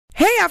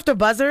Hey,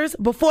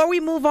 AfterBuzzers! Before we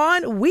move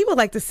on, we would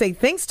like to say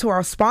thanks to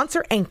our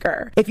sponsor,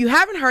 Anchor. If you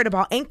haven't heard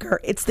about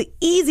Anchor, it's the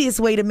easiest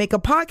way to make a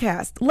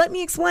podcast. Let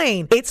me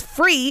explain. It's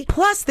free,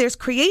 plus there's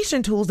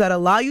creation tools that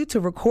allow you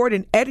to record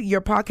and edit your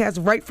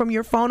podcast right from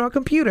your phone or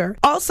computer.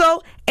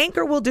 Also,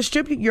 Anchor will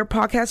distribute your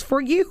podcast for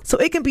you, so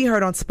it can be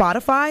heard on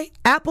Spotify,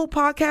 Apple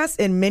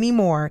Podcasts, and many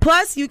more.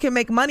 Plus, you can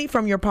make money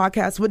from your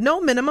podcast with no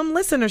minimum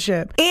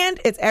listenership. And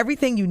it's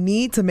everything you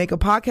need to make a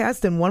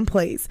podcast in one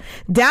place.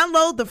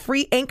 Download the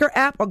free Anchor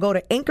app or go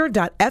to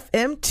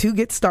anchor.fm to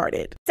get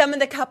started. Some of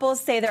the couples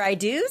say their I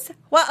do's,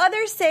 while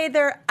others say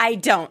their I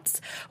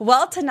don'ts.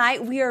 Well,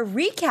 tonight we are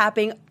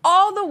recapping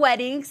all the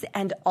weddings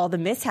and all the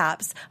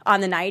mishaps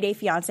on the 90 Day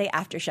Fiancé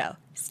After Show.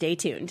 Stay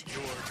tuned.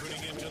 You're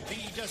tuning into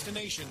the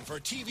destination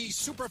for TV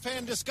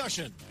superfan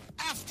discussion,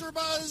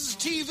 AfterBuzz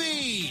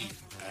TV.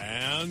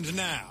 And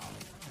now,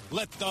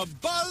 let the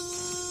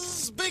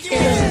buzz begin.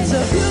 It's a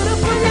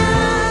beautiful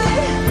night.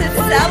 It's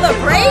a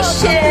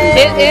celebration.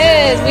 It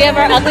is. We have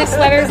our ugly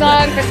sweaters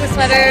on, Christmas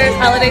sweaters,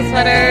 holiday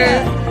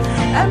sweaters.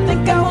 I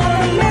think I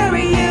want to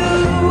marry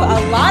you.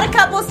 A lot of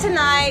couples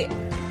tonight.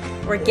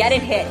 We're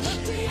getting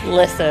hitched.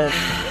 Listen.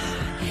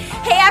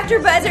 Hey,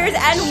 AfterBuzzers,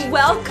 and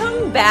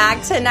welcome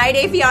back to 90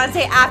 Day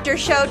Fiancé After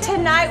Show.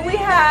 Tonight we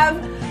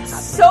have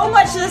so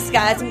much to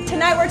discuss.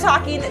 Tonight we're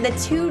talking the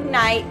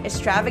 2-night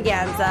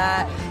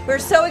extravaganza. We're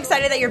so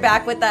excited that you're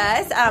back with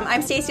us.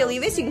 I'm Stacey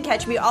Olivas. You can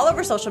catch me all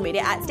over social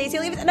media at Stacey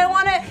Olivas. And I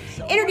want to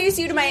introduce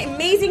you to my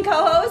amazing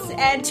co-hosts.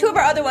 And two of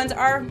our other ones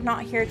are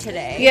not here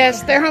today.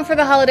 Yes, they're home for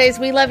the holidays.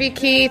 We love you,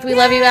 Keith. We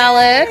love you,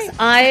 Alex.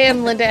 I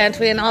am Linda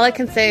Antwi, and all I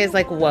can say is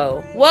like,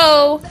 whoa,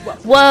 whoa,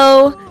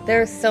 whoa.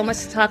 There's so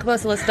much to talk about,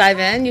 so let's dive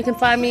in. You can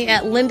find me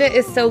at Linda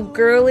is so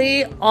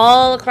girly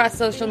all across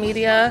social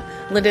media.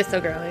 Linda is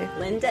so girly.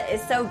 Linda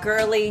is so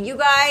girly. You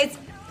guys,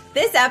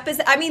 this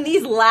episode,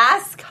 these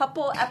last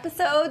couple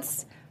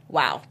episodes,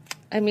 wow.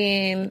 I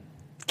mean,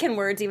 can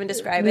words even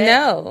describe it?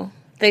 No,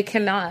 they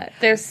cannot.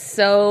 There's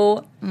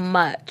so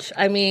much.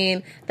 I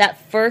mean,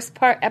 that first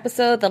part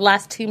episode, the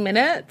last 2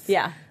 minutes,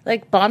 yeah,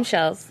 like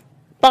bombshells.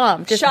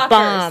 Bomb. Just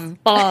Shockers.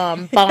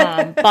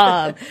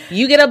 bomb.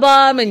 You get a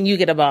bomb and you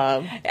get a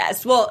bomb.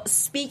 Yes. Well,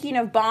 speaking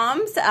of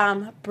bombs,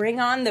 bring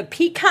on the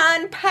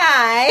pecan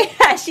pie,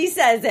 as she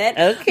says it.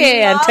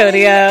 Okay,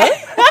 Antonio.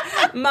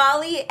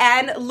 Molly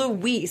and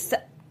Luis.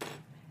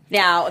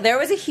 Now, there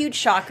was a huge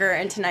shocker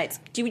in tonight's.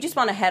 Do we just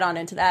want to head on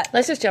into that?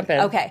 Let's just jump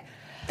in. Okay.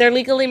 They're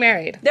legally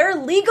married. They're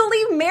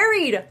legally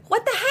married.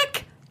 What the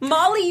heck?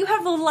 Molly, you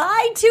have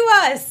lied to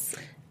us.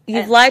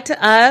 You've lied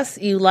to us,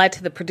 you lied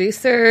to the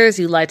producers,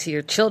 you lied to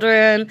your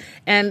children,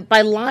 and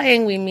by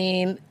lying we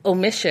mean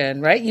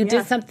omission, right? You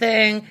did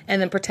something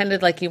and then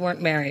pretended like you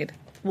weren't married.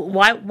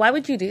 Why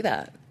would you do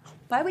that?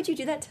 Why would you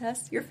do that to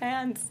us, your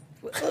fans?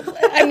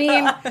 I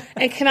mean,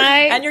 and can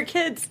I... And your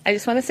kids. I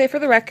just want to say for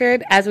the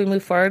record, as we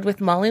move forward with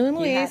Molly and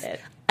Louise,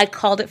 I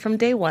called it from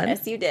day one.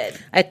 Yes, you did.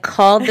 I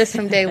called this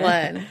from day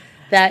one.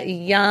 That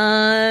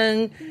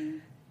young...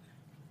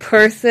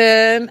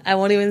 person, I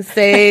won't even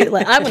say,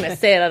 like, I'm going to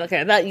say it, I don't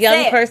care. That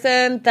young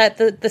person, that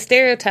the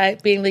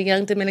stereotype being the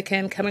young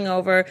Dominican coming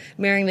over,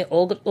 marrying the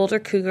older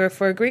cougar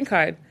for a green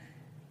card.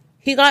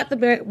 He got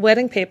the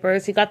wedding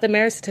papers, he got the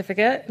marriage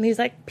certificate, and he's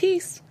like,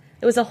 peace.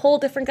 It was a whole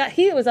different guy.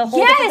 It was a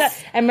whole different guy.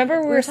 I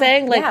remember we were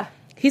saying, like,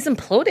 he's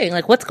imploding.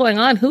 Like, what's going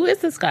on? Who is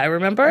this guy,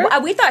 remember?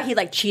 Well, we thought he,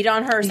 like, cheated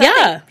on her or something.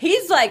 Yeah.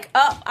 He's like,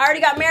 oh, I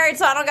already got married,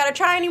 so I don't got to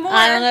try anymore.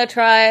 I don't got to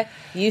try.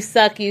 You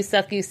suck,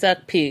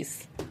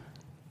 peace.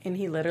 And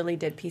he literally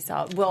did peace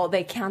out. Well,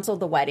 they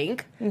canceled the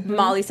wedding. Mm-hmm.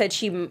 Molly said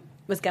she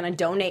was going to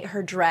donate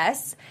her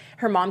dress.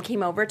 Her mom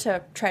came over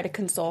to try to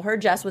console her.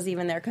 Jess was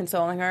even there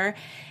consoling her.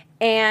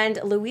 And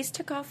Luis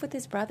took off with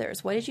his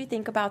brothers. What did you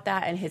think about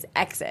that and his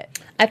exit?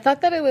 I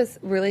thought that it was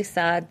really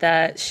sad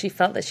that she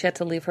felt that she had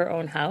to leave her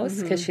own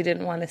house because she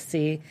didn't want to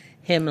see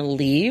him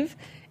leave.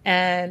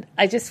 And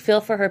I just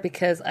feel for her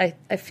because I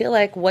feel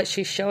like what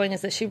she's showing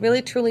is that she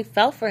really, truly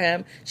fell for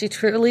him. She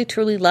truly,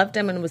 truly loved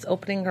him and was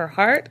opening her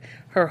heart,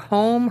 her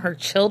home, her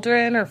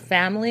children, her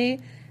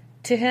family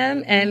to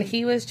him. And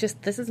he was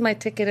just, this is my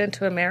ticket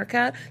into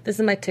America.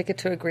 This is my ticket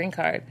to a green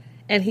card.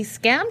 And he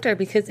scammed her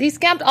because he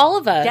scammed all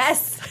of us.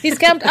 Yes. He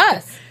scammed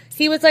us.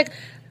 He was like,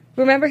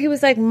 remember, he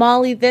was like,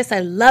 Molly this,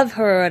 I love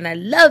her, and I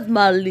love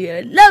Molly,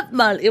 I love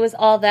Molly. It was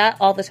all that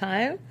all the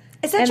time.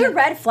 It's such a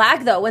red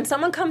flag, though, when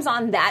someone comes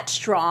on that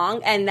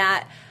strong and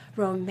that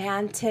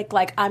romantic,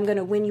 like, I'm going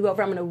to win you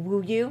over, I'm going to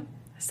woo you,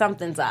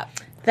 something's up.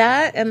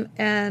 That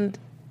and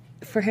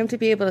for him to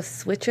be able to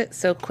switch it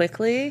so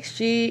quickly,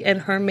 she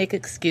and her make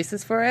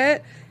excuses for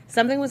it,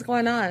 something was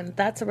going on.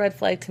 That's a red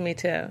flag to me,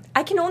 too.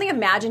 I can only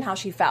imagine how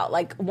she felt.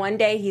 Like, one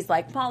day he's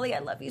like, Molly, I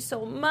love you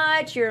so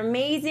much, you're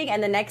amazing.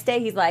 And the next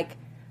day he's like,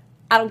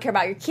 I don't care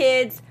about your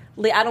kids.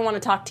 I don't want to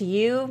talk to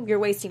you. You're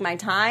wasting my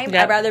time.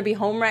 Yep. I'd rather be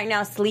home right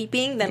now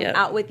sleeping than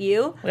out with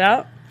you.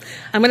 Yeah.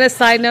 I'm going to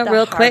side note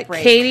real quick.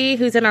 Katie,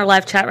 who's in our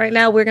live chat right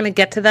now, we're going to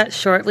get to that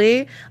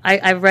shortly.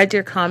 I read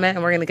your comment,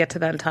 and we're going to get to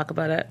that and talk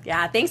about it.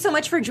 Yeah. Thanks so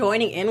much for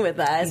joining in with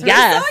us. We're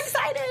so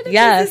excited.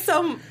 Yes.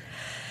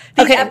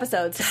 These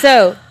episodes.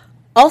 So,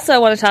 also I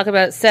want to talk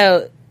about,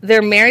 so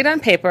they're married on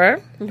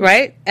paper,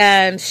 right?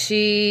 And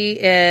she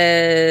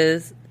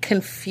is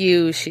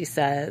confused, she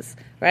says,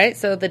 right?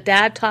 So the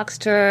dad talks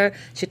to her,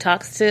 she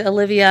talks to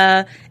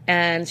Olivia,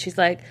 and she's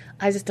like,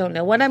 I just don't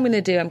know what I'm going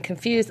to do. I'm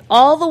confused.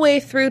 All the way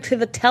through to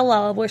the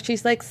tell-all where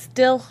she's like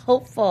still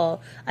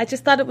hopeful. I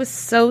just thought it was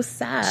so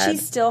sad.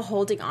 She's still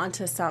holding on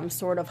to some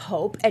sort of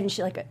hope, and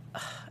she like,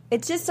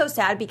 it's just so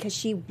sad because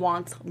she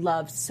wants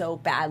love so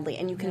badly,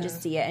 and you can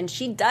just see it. And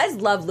she does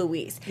love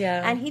Luis.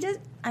 Yeah. And he does.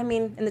 I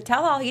mean, in the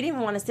tell-all, he didn't even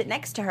want to sit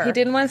next to her. He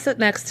didn't want to sit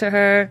next to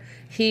her.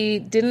 He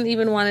didn't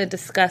even want to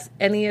discuss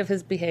any of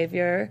his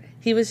behavior.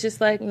 He was just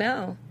like,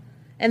 no.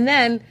 And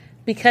then,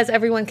 because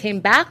everyone came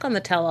back on the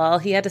tell-all,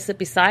 he had to sit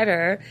beside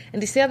her. And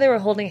do you see how they were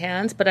holding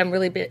hands? But I'm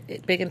really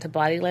big into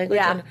body language.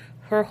 Yeah. And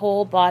her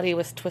whole body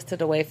was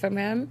twisted away from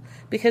him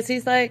because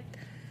he's like,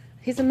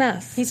 he's a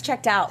mess. He's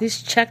checked out.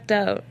 He's checked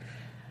out.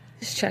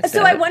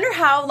 So I wonder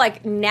how,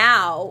 like,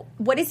 now,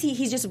 what is he?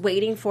 He's just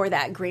waiting for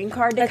that green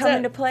card to come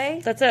into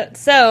play? That's it.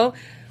 So,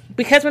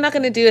 because we're not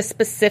going to do a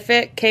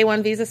specific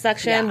K-1 visa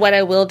section, what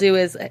I will do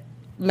is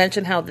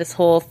mention how this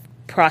whole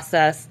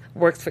process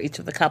works for each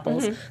of the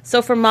couples.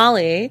 So for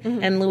Molly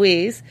and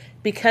Luis,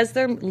 because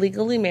they're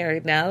legally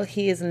married now,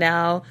 he is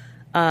now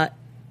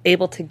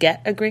able to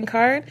get a green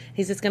card.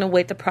 He's just going to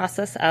wait the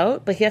process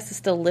out, but he has to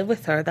still live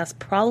with her. That's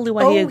probably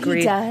why he agreed.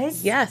 He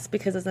does? Yes,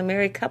 because as a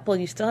married couple,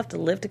 you still have to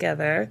live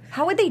together.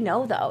 How would they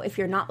know, though, if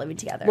you're not living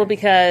together? Well,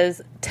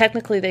 because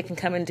technically they can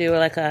come and do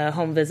like a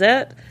home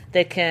visit.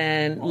 They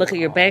can look at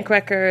your bank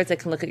records. They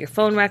can look at your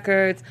phone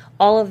records,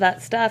 all of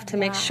that stuff to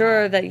make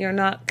sure that you're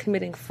not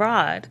committing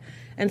fraud.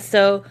 And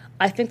so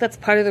I think that's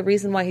part of the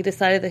reason why he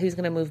decided that he was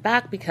going to move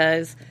back,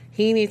 because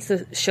he needs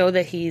to show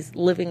that he's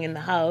living in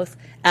the house,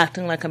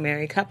 acting like a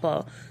married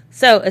couple.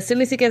 So as soon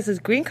as he gets his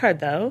green card,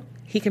 though,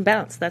 he can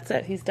bounce. That's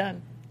it. He's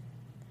done.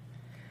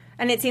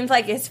 And it seems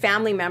like his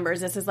family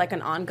members, this is like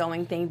an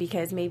ongoing thing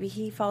because maybe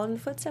he followed in the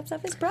footsteps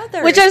of his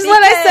brother. Which is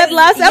what I said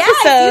last episode.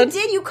 Yes,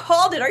 you did. You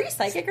called it. Are you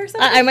psychic or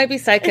something? I might be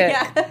psychic.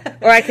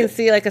 Or I can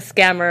see like a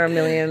scammer a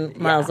million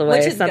miles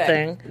away or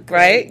something. Good.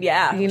 Right?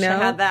 Yeah. You know?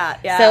 Should have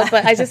that. Yeah. So,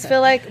 but I just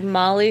feel like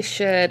Molly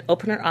should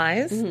open her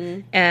eyes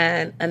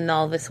and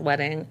annul this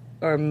wedding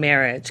or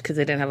marriage, because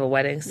they didn't have a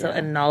wedding. So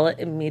annul it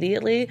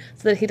immediately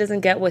so that he doesn't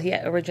get what he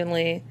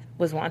originally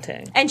was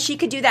wanting. And she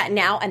could do that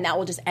now, and that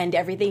will just end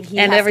everything. He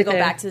has to go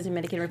back to the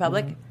Dominican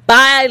Republic.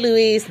 Bye,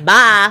 Luis. Bye.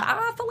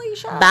 Bye,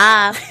 Felicia.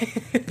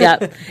 Bye.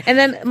 Yep. And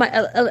then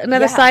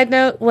another side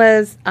note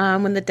was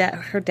when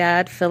her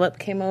dad, Philip,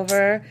 came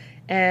over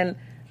and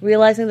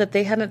realizing that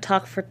they hadn't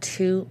talked for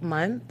 2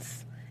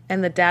 months.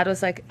 And the dad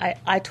was like,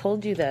 I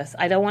told you this.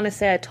 I don't want to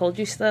say I told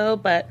you so,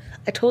 but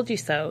I told you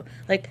so.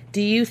 Like,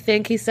 do you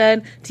think, he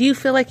said, do you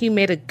feel like you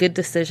made a good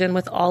decision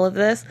with all of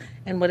this?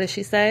 And what does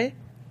she say?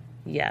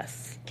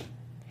 Yes.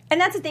 And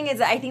that's the thing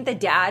is, I think the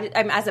dad,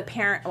 as a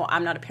parent, well,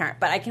 I'm not a parent,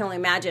 but I can only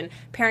imagine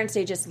parents,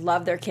 they just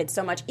love their kids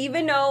so much,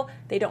 even though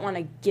they don't want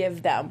to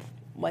give them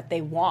what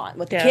they want,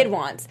 what the kid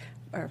wants,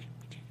 or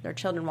their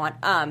children want.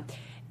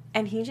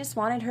 And he just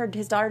wanted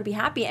his daughter to be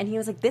happy. And he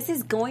was like, this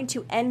is going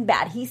to end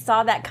bad. He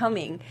saw that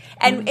coming.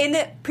 And in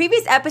the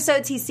previous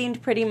episodes, he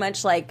seemed pretty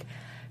much like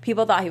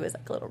people thought he was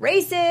like a little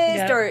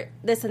racist or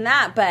this and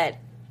that. But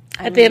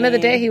at the end of the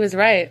day, he was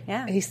right.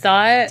 Yeah. He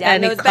saw it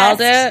Dad and he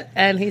called it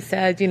and he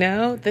said,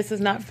 this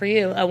is not for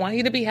you. I want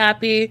you to be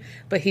happy,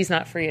 but he's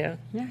not for you.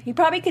 Yeah, he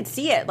probably could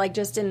see it, like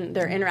just in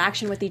their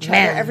interaction with each other,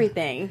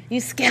 everything. You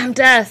scammed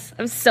us.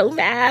 I'm so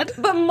mad.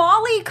 But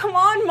Molly, come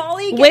on,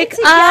 Molly, Wake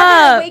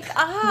up. Wake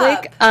up.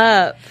 Wake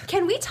up.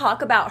 Can we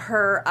talk about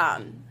her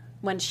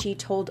when she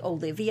told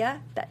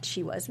Olivia that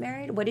she was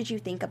married? What did you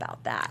think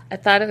about that? I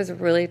thought it was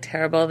really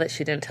terrible that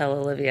she didn't tell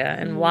Olivia.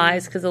 And why?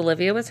 Is because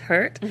Olivia was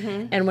hurt.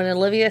 And when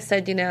Olivia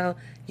said,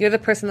 you're the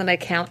person that I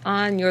count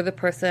on, you're the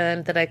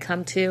person that I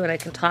come to and I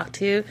can talk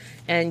to,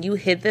 and you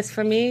hid this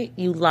from me,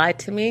 you lied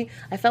to me.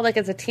 I felt like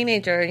as a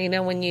teenager,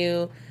 when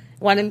you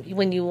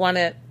want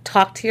to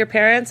talk to your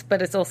parents,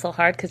 but it's also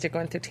hard because you're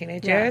going through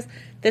teenage years.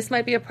 This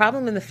might be a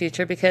problem in the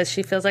future because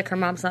she feels like her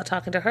mom's not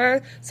talking to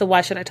her, so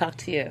why should I talk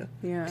to you?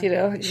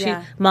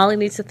 Yeah. Molly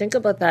needs to think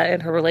about that in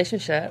her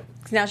relationship.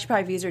 Now she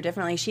probably views her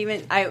differently. She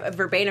even,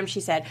 verbatim,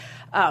 she said,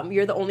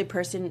 you're the only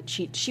person,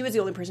 she was the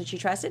only person she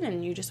trusted,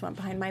 and you just went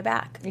behind my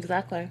back.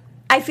 Exactly.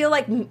 I feel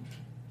like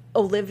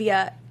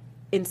Olivia,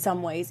 in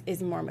some ways,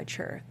 is more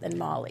mature than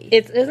Molly.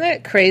 Isn't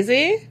it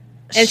crazy?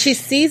 And she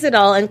sees it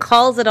all and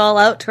calls it all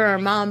out to her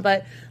mom.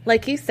 But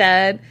like you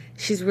said,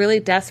 she's really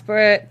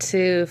desperate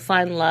to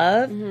find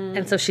love.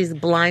 And so she's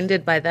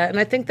blinded by that. And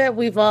I think that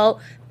we've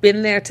all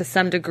been there to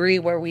some degree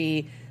where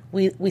we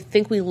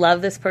think we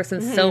love this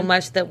person so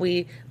much that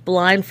we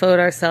blindfold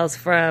ourselves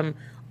from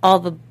all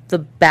the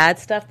bad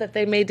stuff that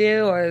they may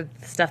do or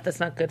stuff that's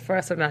not good for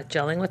us or not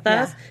gelling with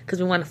us because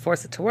we want to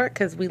force it to work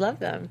because we love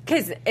them.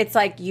 Because it's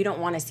like you don't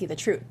want to see the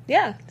truth.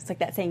 Yeah. It's like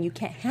that saying, you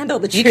can't handle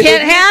the truth. You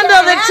can't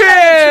handle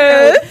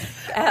the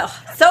truth.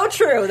 Oh, so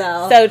true,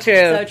 though. So true.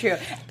 So true.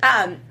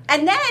 And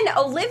then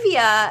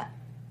Olivia,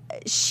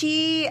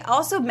 she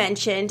also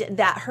mentioned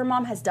that her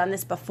mom has done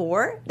this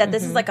before, that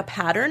this is like a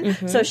pattern.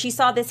 So she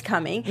saw this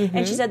coming,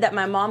 and she said that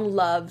my mom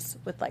loves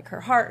with like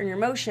her heart and her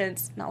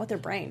emotions, not with her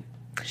brain.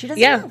 She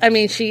doesn't know. I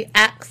mean, she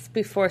acts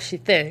before she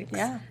thinks.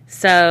 Yeah.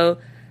 So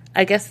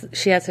I guess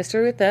she has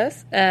history with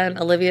this, and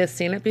Olivia's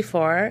seen it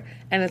before,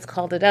 and it's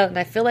called it out. And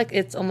I feel like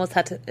it's almost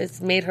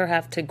it's made her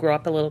have to grow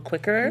up a little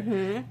quicker.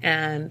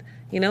 And,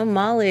 you know,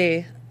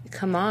 Molly,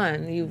 come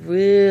on, you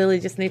really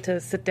just need to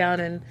sit down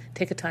and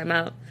take a time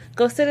out.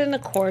 Go sit in a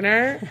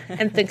corner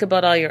and think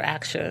about all your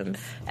actions.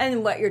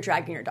 And what you're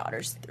dragging your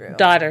daughters through.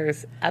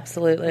 Daughters,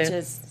 absolutely. Which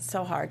is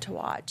so hard to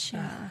watch.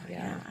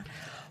 Yeah.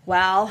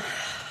 Well,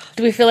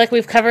 do we feel like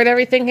we've covered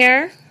everything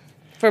here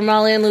for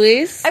Molly and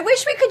Luis? I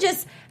wish we could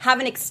just have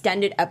an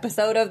extended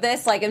episode of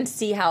this, like, and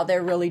see how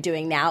they're really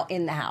doing now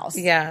in the house.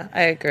 Yeah,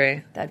 I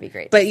agree. That'd be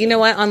great. But you know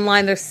what?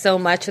 Online, there's so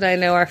much, and I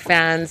know our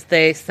fans,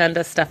 they send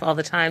us stuff all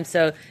the time.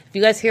 So if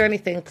you guys hear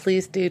anything,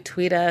 please do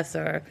tweet us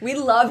or... We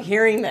love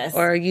hearing this.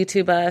 Or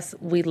YouTube us.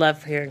 We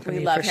love hearing from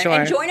you, for sure.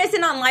 And join us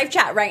in on live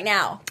chat right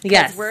now.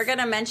 Yes. We're going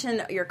to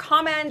mention your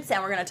comments,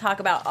 and we're going to talk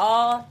about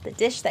all the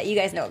dish that you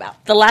guys know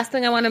about. The last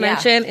thing I want to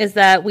mention is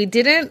that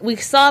we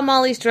saw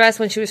Molly's dress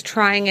when she was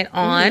trying it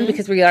on,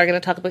 because we are going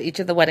to talk about each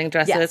of the wedding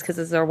dresses, because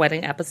this is our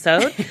wedding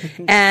episode.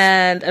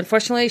 And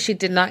unfortunately, she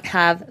did not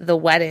have the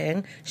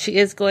wedding. She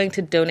is going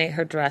to donate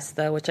her dress,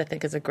 though, which I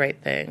think is a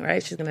great thing,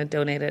 right? She's going to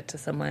donate it to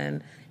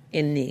someone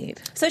in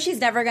need. So she's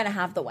never going to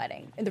have the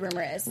wedding, the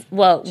rumor is.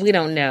 Well, we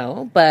don't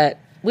know, but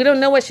we don't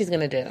know what she's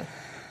going to do.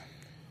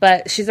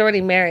 But she's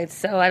already married,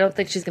 so I don't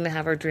think she's going to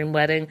have her dream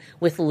wedding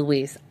with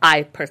Luis.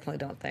 I personally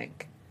don't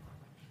think.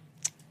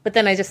 But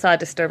then I just saw a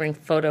disturbing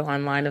photo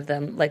online of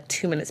them like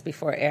 2 minutes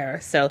before air.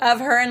 So of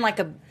her in like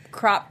a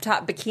crop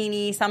top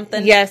bikini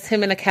something? Yes,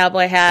 him in a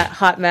cowboy hat,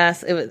 hot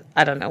mess. It was,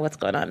 I don't know what's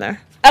going on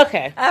there.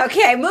 Okay,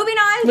 moving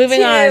on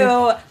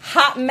to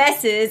hot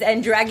messes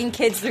and dragging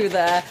kids through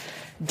the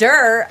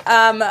dirt.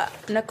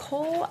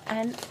 Nicole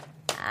and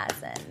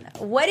Azen.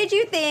 What did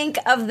you think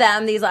of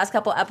them these last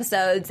couple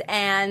episodes?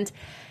 And,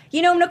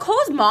 you know,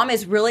 Nicole's mom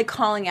is really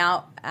calling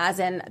out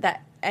Azen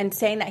and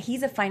saying that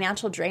he's a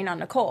financial drain on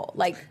Nicole.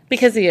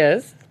 Because he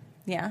is.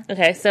 Yeah.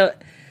 Okay, so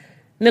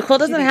Nicole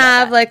doesn't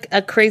have like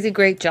a crazy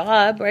great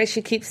job, right?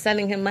 She keeps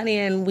sending him money,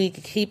 and we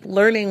keep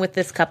learning with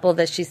this couple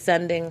that she's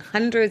sending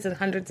hundreds and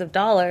hundreds of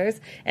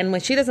dollars. And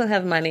when she doesn't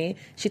have money,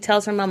 she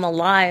tells her mom a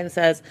lie and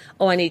says,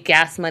 "Oh, I need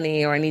gas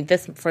money, or I need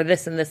this for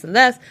this and this and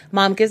this."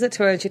 Mom gives it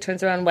to her, and she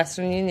turns around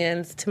Western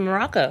Unions to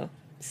Morocco.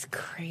 It's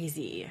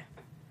crazy.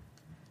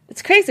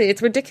 It's crazy.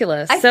 It's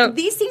ridiculous.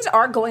 These things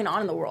are going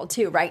on in the world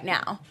too right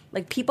now.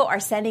 Like, people are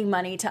sending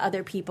money to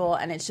other people,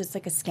 and it's just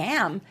like a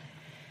scam.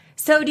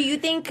 So do you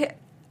think...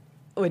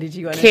 What did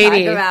you want to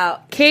talk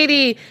about?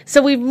 Katie.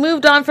 So we've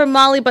moved on from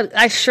Molly, but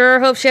I sure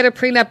hope she had a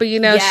prenup. But, you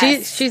know,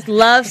 she's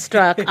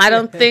love-struck. I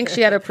don't think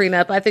she had a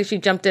prenup. I think she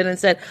jumped in and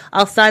said,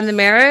 "I'll sign the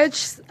marriage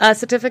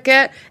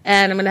certificate,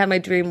 and I'm going to have my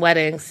dream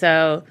wedding."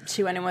 So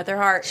she went in with her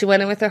heart. She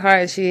went in with her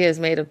heart, and she has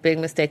made a big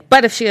mistake.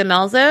 But if she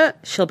annuls it,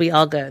 she'll be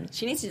all good.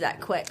 She needs to do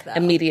that quick, though.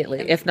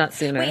 Immediately, if not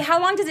sooner. Wait,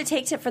 how long does it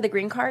take for the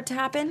green card to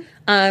happen?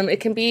 It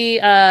can be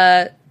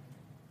a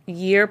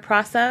year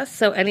process,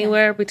 so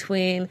anywhere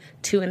between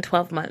 2 and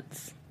 12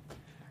 months.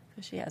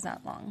 She has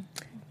that long.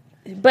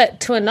 But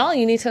to annul,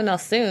 you need to annul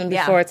soon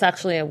before it's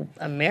actually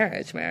a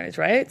marriage,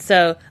 right?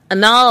 So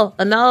annul.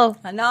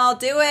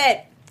 Do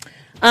it.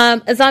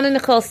 Azan and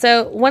Nicole.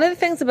 So one of the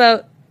things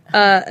about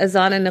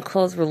Azan and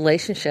Nicole's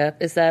relationship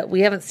is that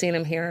we haven't seen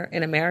him here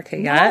in America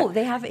yet. No,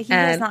 they haven't. He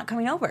is not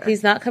coming over.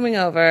 He's not coming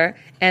over.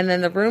 And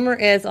then the rumor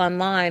is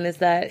online is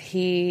that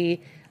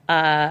he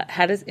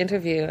had his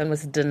interview and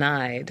was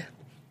denied.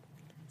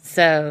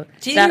 So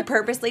do you think he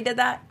purposely did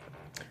that?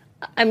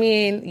 I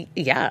mean,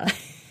 yeah.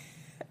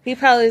 He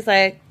probably was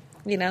like,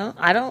 you know,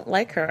 I don't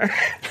like her.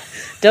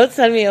 Don't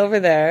send me over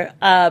there.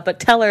 But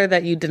tell her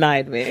that you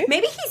denied me.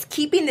 Maybe he's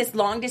keeping this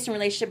long-distance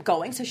relationship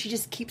going, so she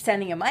just keeps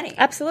sending him money.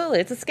 Absolutely.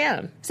 It's a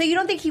scam. So you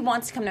don't think he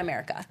wants to come to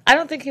America? I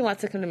don't think he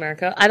wants to come to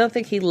America. I don't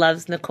think he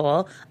loves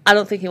Nicole. I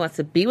don't think he wants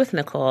to be with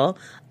Nicole.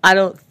 I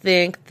don't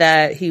think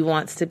that he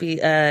wants to be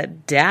a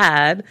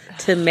dad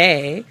to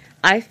May.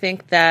 I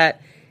think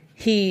that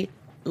he...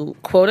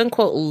 quote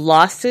unquote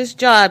lost his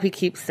job, he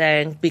keeps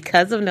saying,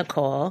 because of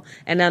Nicole,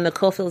 and now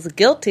Nicole feels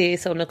guilty,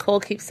 so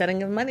Nicole keeps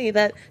sending him money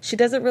that she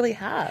doesn't really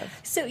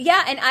have. So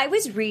yeah, and I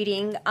was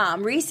reading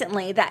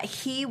recently that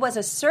he was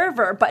a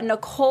server, but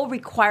Nicole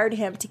required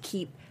him to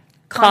keep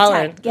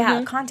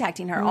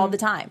contacting her all the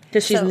time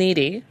because she's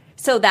needy.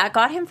 So that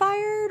got him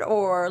fired,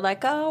 or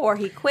let go, or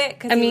he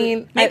quit? I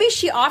mean, maybe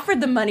she offered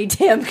the money to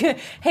him.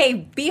 Hey,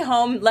 be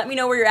home. Let me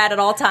know where you're at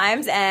all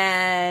times.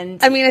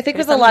 And I mean, I think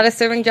with a lot of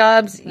serving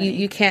jobs,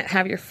 you can't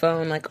have your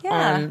phone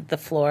on the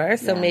floor.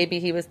 So maybe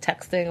he was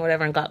texting or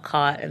whatever and got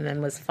caught and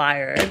then was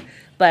fired.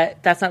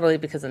 But that's not really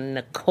because of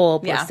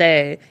Nicole per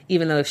se,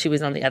 even though if she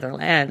was on the other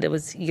end. It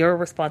was, you're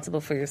responsible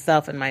for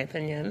yourself, in my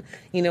opinion.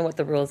 You know what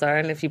the rules are.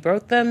 And if you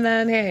broke them,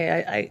 then,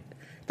 hey,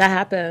 that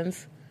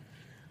happens.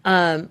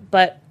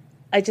 But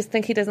I just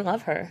think he doesn't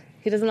love her.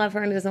 He doesn't love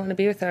her and he doesn't want to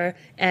be with her.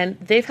 And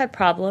they've had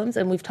problems,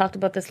 and we've talked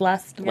about this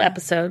last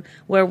episode,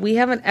 where we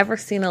haven't ever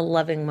seen a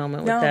loving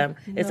moment with them.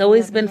 It's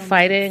always been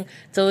fighting.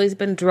 It's always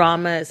been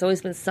drama. It's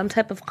always been some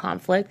type of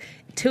conflict,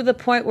 to the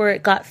point where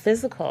it got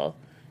physical.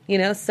 You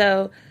know,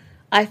 so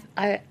I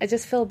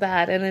just feel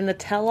bad. And in the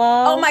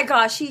tell-all... Oh, my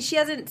gosh. He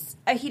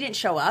didn't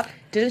show up.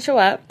 Didn't show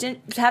up.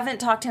 Haven't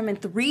talked to him in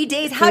 3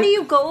 days. How do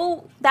you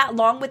go that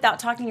long without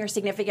talking to your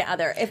significant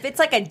other? If it's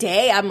like a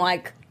day, I'm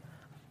like...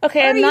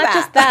 Okay, and not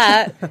just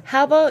that.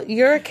 How about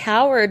you're a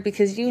coward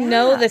because you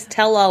know this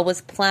tell-all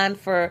was planned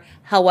for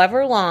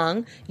however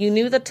long. You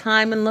knew the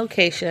time and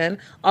location.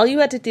 All you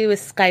had to do is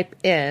Skype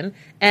in,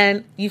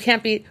 and you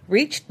can't be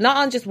reached, not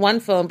on just one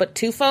phone, but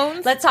 2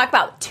 phones. Let's talk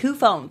about 2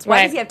 phones.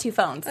 Why does he have 2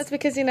 phones? That's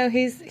because, you know,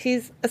 he's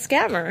a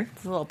scammer.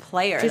 He's a little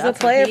player. He's a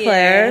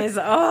player.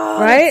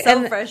 Oh, right?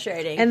 That's so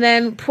frustrating. And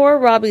then poor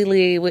Robbie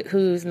Lee,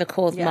 who's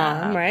Nicole's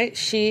mom, right?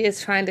 She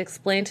is trying to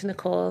explain to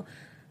Nicole,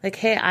 like,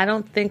 hey, I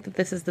don't think that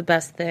this is the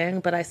best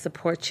thing, but I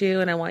support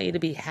you and I want you to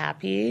be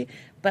happy.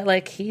 But,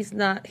 like, he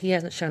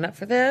hasn't shown up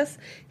for this.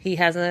 He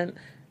hasn't,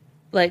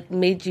 like,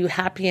 made you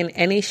happy in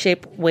any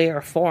shape, way,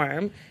 or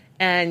form.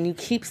 And you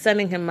keep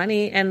sending him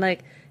money. And,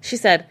 like, she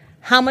said,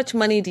 how much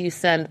money do you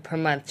send per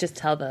month? Just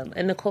tell them.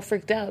 And Nicole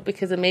freaked out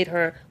because it made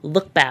her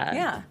look bad.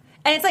 Yeah.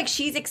 And it's like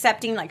she's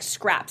accepting, like,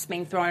 scraps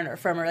being thrown at her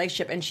from a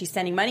relationship, and she's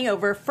sending money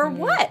over for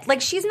what? Like,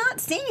 she's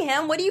not seeing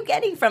him. What are you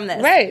getting from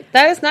this? Right.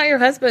 That is not your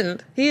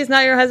husband. He is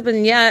not your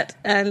husband yet.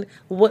 And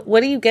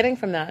what are you getting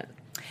from that?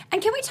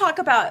 And can we talk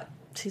about...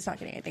 She's not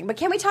getting anything. But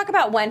can we talk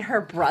about when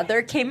her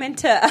brother came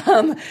into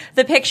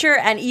the picture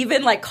and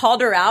even, like,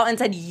 called her out and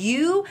said,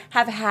 you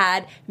have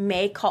had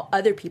May call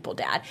other people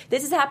dad.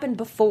 This has happened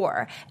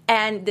before.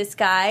 And this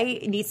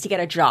guy needs to get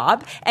a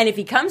job. And if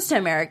he comes to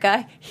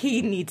America,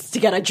 he needs to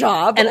get a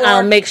job. And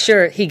I'll make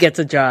sure he gets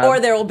a job.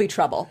 Or there will be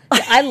trouble.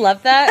 I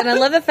love that. And I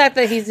love the fact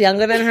that he's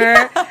younger than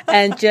her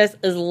and just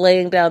is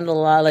laying down the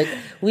law. Like,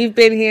 we've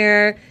been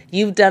here.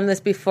 You've done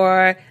this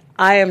before.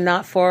 I am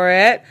not for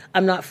it.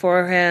 I'm not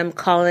for him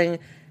calling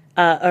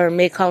or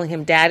May calling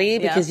him daddy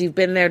because you've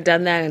been there,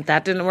 done that, and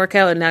that didn't work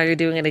out, and now you're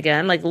doing it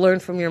again. Like, learn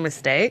from your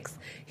mistakes.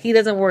 He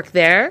doesn't work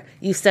there.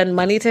 You send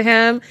money to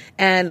him,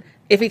 and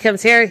if he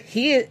comes here,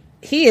 he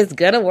is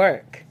going to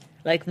work.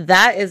 Like,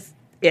 that is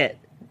it.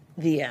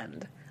 The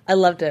end. I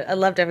loved it. I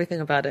loved everything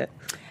about it.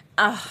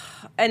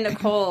 And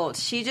Nicole,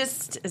 she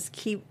just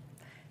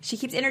she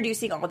keeps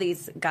introducing all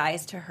these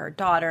guys to her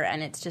daughter,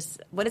 and it's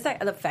just, what is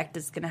that effect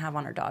it's going to have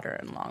on her daughter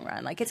in the long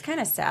run? Like, it's kind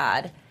of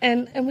sad.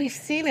 And we've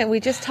seen it. We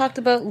just talked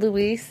about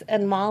Luis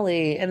and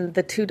Molly and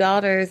the 2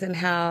 daughters and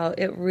how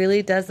it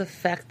really does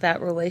affect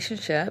that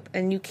relationship.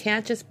 And you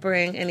can't just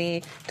bring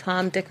any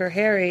Tom, Dick, or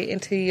Harry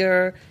into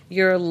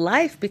your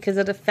life because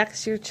it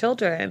affects your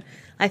children.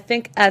 I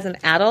think as an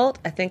adult,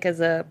 I think as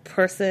a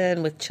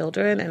person with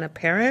children and a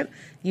parent,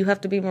 you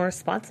have to be more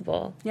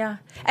responsible. Yeah.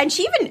 And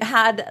she even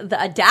had the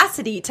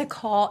audacity to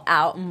call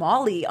out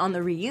Molly on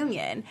the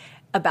reunion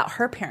about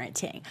her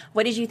parenting.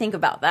 What did you think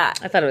about that?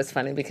 I thought it was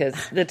funny because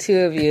the 2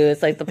 of you,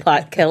 it's like the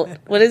pot kettle.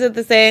 What is it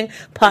the saying?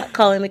 Pot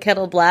calling the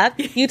kettle black.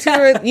 You two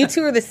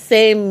are the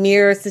same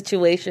mirror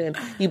situation.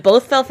 You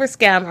both fell for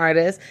scam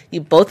artists.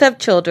 You both have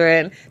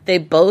children.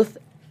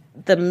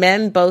 The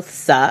men both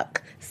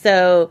suck.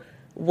 So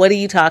what are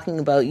you talking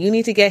about? You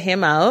need to get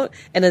him out,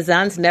 and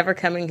Azan's never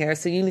coming here,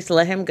 so you need to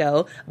let him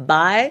go.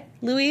 Bye,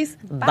 Luis.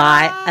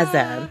 Bye,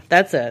 Azan.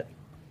 That's it.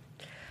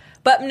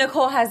 But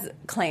Nicole has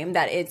claimed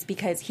that it's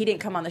because he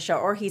didn't come on the show,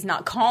 or he's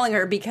not calling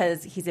her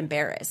because he's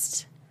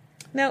embarrassed.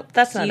 Nope,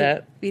 that's not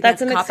it.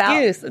 That's an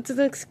excuse. It's an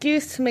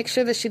excuse to make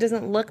sure that she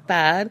doesn't look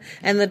bad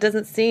and that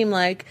doesn't seem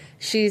like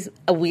she's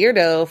a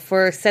weirdo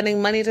for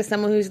sending money to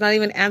someone who's not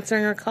even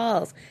answering her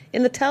calls.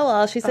 In the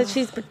tell-all, she said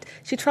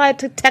she tried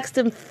to text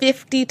him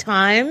 50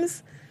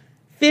 times.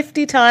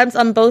 50 times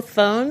on both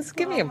phones?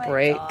 Give me a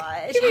break.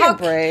 Gosh. Give me a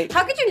break.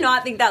 How could you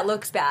not think that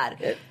looks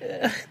bad?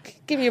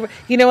 Give me a break.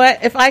 You know what?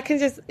 If I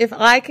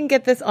can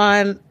get this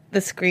on the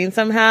screen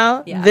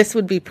somehow, this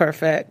would be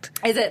perfect.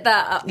 Is it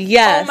the...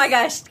 yes. Oh my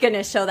gosh,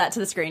 goodness, show that to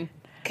the screen.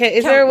 Okay,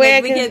 is there a way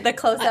I can... get the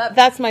close-up?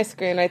 That's my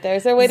screen right there.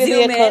 Is there a way to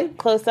Zoom be a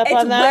close-up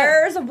on that?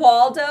 Where's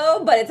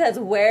Waldo, but it says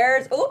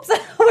where's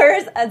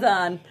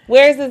Azan?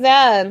 Where's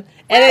Azan?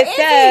 And it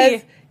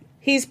says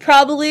he's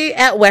probably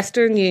at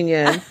Western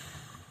Union.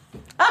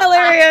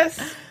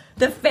 Hilarious.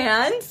 The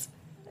fans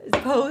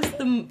post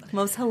the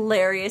most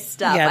hilarious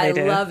stuff. Yeah, I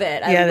do. love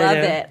it. Yeah,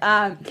 I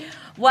love it.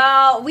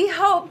 Well, we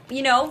hope,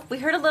 we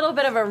heard a little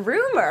bit of a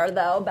rumor,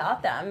 though,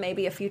 about them.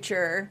 Maybe a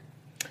future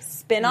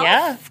spinoff.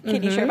 Yeah.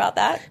 Can you share about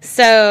that?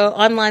 So,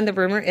 online, the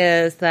rumor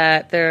is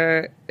that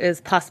there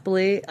is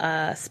possibly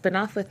a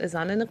spinoff with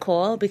Azan and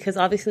Nicole because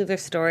obviously their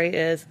story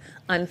is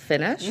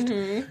unfinished.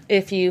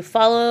 If you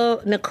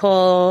follow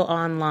Nicole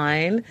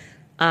online,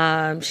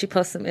 she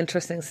posts some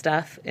interesting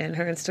stuff in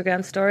her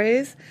Instagram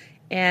stories.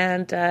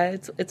 and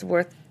it's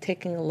worth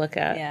taking a look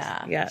at.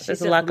 Yeah,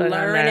 there's a lot going on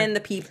there. Luring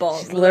the people.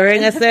 She's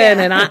luring us in,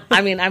 and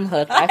I'm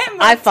hooked.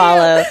 I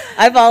follow.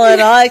 I follow,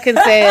 and all I can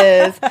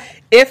say is,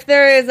 if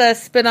there is a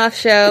spin-off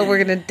show,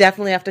 we're going to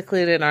definitely have to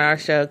include it in our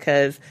show,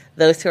 because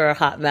those two are a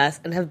hot mess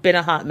and have been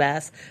a hot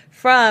mess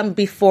from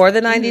before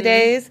the 90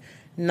 days,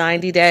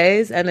 90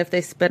 days, and if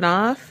they spin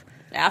off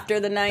after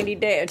the 90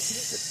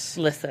 days,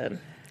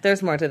 listen,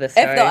 there's more to this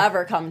story. If they'll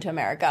ever come to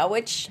America,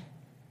 which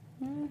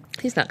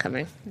he's not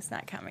coming. He's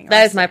not coming.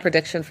 That is my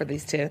prediction for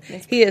these two.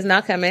 He is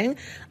not coming.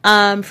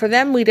 For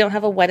them, we don't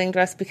have a wedding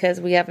dress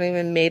because we haven't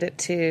even made it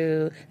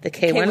to the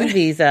K1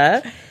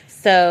 visa.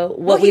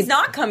 So he's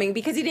not coming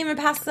because he didn't even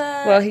pass the...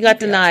 Well, he got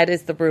denied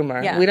is the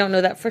rumor. Yeah. We don't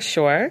know that for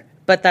sure,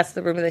 but that's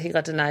the rumor that he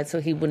got denied, so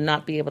he would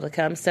not be able to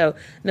come. So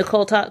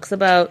Nicole talks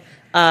about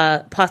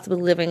possibly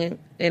living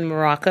in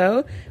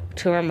Morocco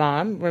to her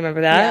mom.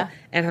 Remember that? Yeah.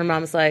 And her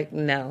mom's like,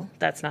 no,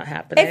 that's not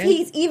happening. If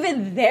he's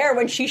even there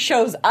when she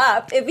shows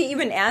up, if he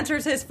even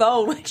answers his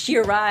phone when she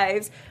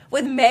arrives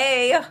with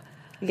May.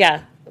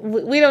 Yeah.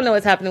 We don't know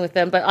what's happening with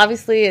them, but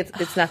obviously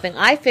it's nothing.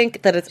 I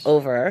think that it's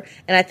over,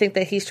 and I think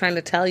that he's trying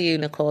to tell you,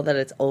 Nicole, that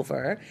it's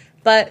over.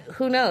 But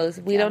who knows?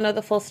 We don't know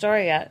the full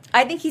story yet.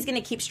 I think he's going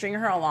to keep stringing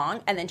her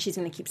along, and then she's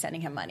going to keep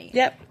sending him money.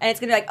 Yep. And it's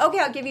going to be like, okay,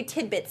 I'll give you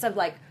tidbits of,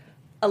 like,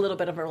 a little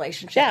bit of a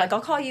relationship. Yeah. Like, I'll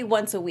call you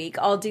once a week.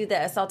 I'll do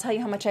this. I'll tell you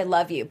how much I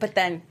love you. But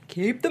then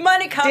keep the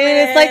money coming. Dude,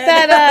 it's like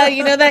that,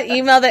 that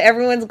email that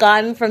everyone's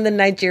gotten from the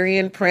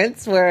Nigerian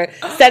prince where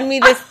send me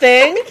this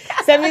thing,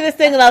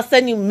 and I'll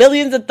send you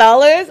millions of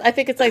dollars. I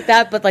think it's like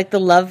that, but like the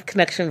Love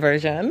Connection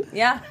version.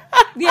 Yeah.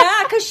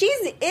 Yeah, because she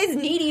is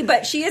needy,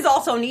 but she is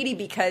also needy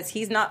because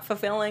he's not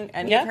fulfilling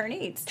any of her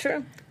needs.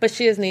 True. But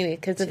she is needy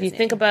because if you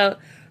think about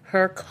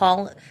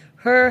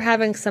her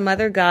having some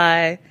other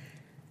guy,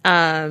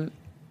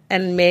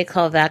 and May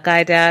call that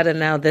guy dad, and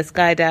now this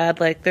guy dad.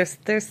 Like,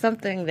 there's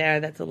something there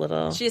that's a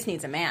little... She just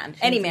needs a man.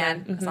 Any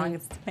man, as long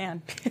as it's a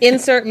man.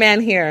 Insert man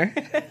here.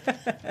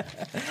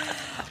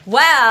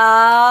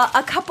 Well,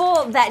 a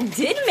couple that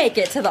did make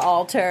it to the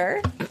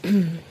altar,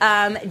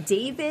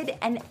 David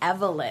and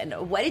Evelyn.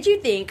 What did you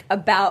think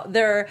about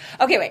their...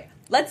 Okay, wait.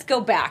 Let's go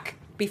back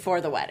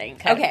before the wedding.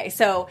 Okay,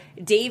 so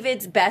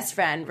David's best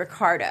friend,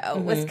 Ricardo,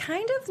 was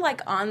kind of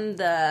like on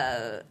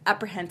the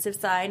apprehensive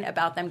side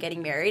about them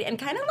getting married and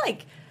kind of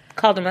like...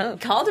 Called him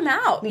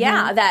out.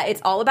 Yeah, that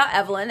it's all about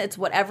Evelyn. It's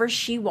whatever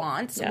she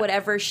wants,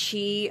 whatever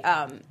she...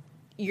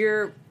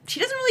 She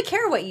doesn't really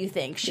care what you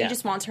think. She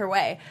just wants her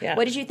way. Yeah.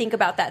 What did you think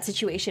about that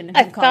situation? And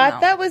I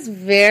thought that was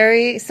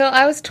very... So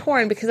I was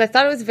torn because I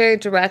thought it was very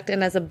direct,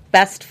 and as a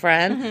best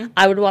friend,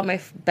 I would want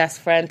my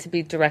best friend to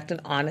be direct and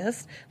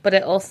honest, but I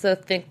also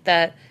think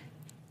that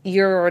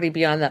you're already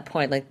beyond that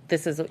point. Like,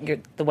 this is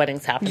the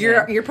wedding's happening.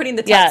 You're putting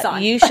the tux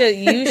on. You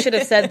should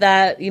have said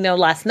that,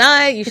 last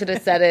night. You should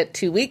have said it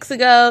 2 weeks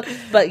ago.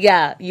 But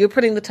yeah, you're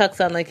putting the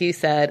tux on, like you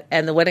said,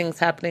 and the wedding's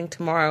happening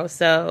tomorrow.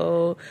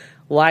 So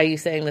why are you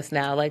saying this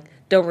now? Like,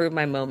 don't ruin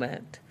my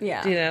moment.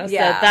 Yeah.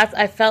 So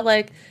I felt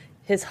like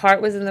his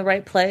heart was in the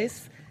right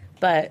place,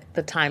 but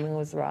the timing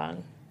was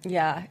wrong.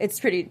 Yeah, it's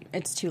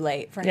too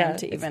late for him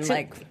to even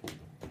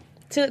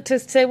To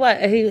say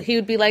what? He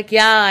would be like,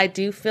 yeah, I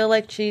do feel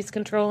like she's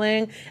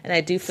controlling, and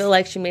I do feel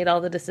like she made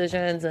all the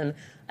decisions, and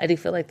I do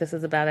feel like this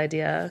is a bad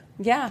idea.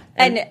 Yeah.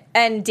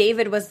 And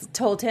David was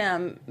told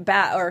him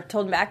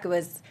back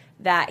was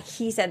that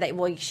he said that,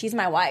 well, she's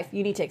my wife.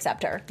 You need to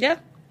accept her. Yeah.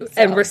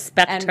 And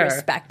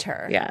respect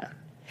her. Yeah.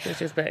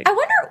 Which is big. I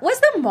wonder, was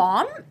the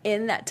mom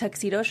in that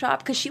tuxedo shop?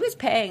 Because she was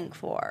paying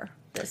for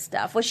this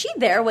stuff. Was she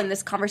there when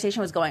this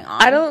conversation was going on?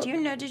 Did you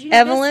know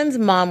Evelyn's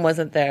mom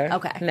wasn't there.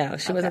 Okay. No,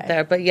 she wasn't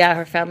there. But yeah,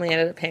 her family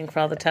ended up paying for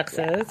all the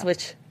tuxes,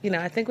 which,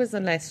 I think was a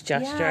nice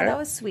gesture. Yeah, that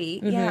was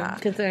sweet. Yeah.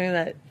 Considering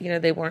that,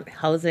 they weren't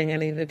housing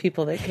any of the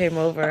people that came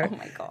over. Oh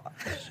my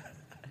gosh.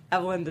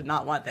 Evelyn did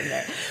not want them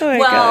there. Oh my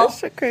gosh,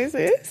 so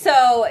crazy.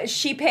 So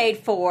she paid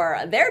for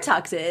their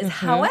tuxes.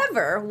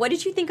 However, what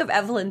did you think of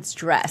Evelyn's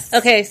dress?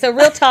 Okay, so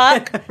real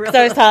talk.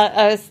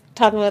 I was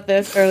talking about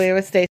this earlier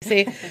with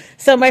Stacey.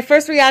 So my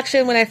first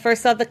reaction when I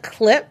first saw the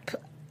clip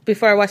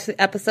before I watched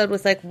the episode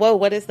was like, whoa,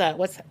 what is that?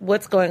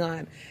 What's going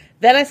on?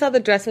 Then I saw the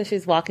dress when she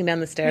was walking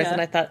down the stairs,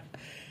 and I thought,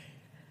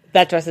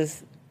 that dress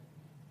is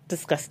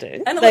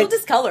disgusting. And a little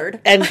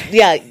discolored. And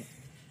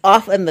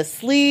off in the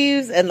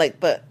sleeves and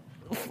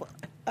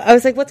I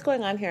was like, what's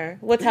going on here?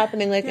 What's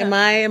happening? Like, am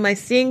I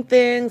seeing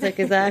things? Like,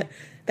 is that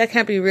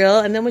can't be real?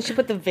 And then when she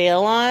put the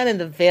veil on and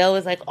the veil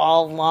was like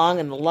all long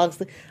and the long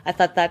sleeve, I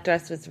thought that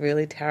dress was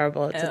really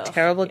terrible. It's a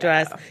terrible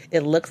dress.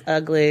 It looks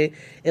ugly.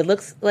 It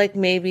looks like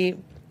maybe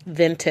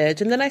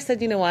vintage. And then I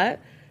said, you know what?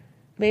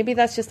 Maybe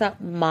that's just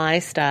not my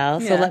style.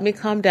 So let me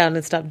calm down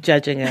and stop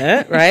judging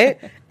it, right?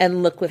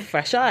 And look with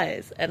fresh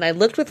eyes. And I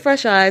looked with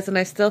fresh eyes and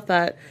I still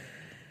thought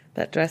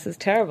that dress is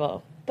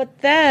terrible. But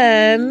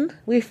then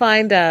we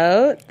find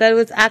out that it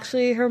was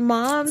actually her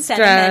mom's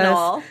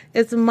dress.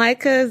 It's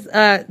Micah's,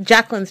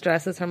 Jacqueline's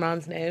dress is her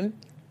mom's name.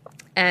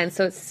 And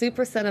so it's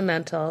super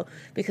sentimental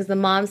because the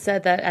mom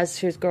said that as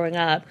she was growing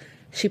up,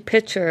 she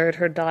pictured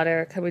her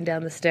daughter coming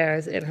down the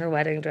stairs in her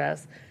wedding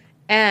dress.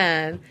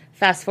 And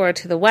fast forward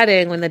to the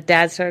wedding when the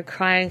dad started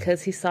crying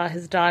because he saw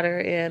his daughter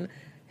in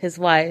his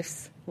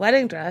wife's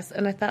wedding dress.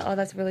 And I thought, oh,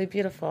 that's really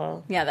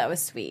beautiful. Yeah, that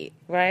was sweet.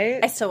 Right?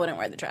 I still wouldn't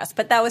wear the dress,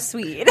 but that was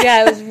sweet.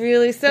 Yeah, it was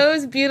really, so it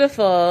was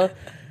beautiful.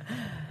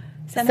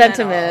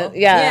 Sentiment.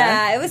 Yeah.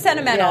 Yeah, it was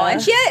sentimental. Yeah.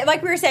 And she had,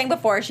 like we were saying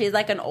before, she's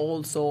like an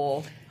old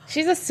soul.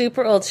 She's a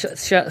super old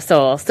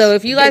soul. So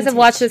if you guys have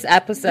watched this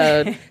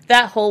episode,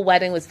 that whole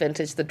wedding was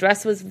vintage. The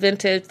dress was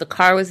vintage. The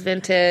car was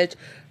vintage.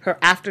 Her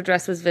after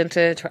dress was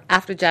vintage. Her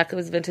after jacket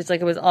was vintage.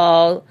 Like, it was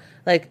all,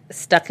 like,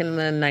 stuck in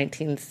the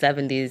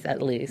 1970s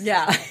at least.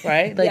 Yeah.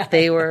 Right? Like,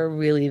 they were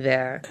really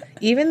there.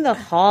 Even the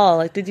hall.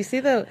 Like, did you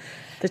see the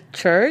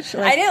church?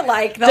 Like, I didn't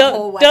like the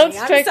whole wedding. Don't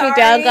strike me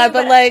down, God,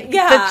 but like,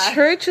 the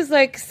church was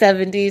like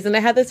 70s, and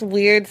it had this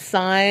weird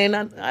sign.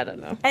 I don't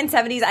know. And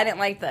 70s, I didn't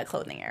like the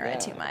clothing era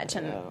too much.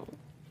 And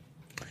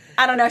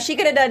I don't know. She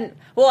could have done,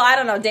 well, I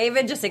don't know.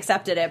 David just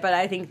accepted it, but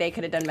I think they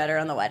could have done better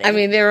on the wedding. I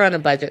mean, they were on a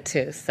budget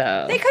too,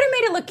 so. They could have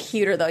made it look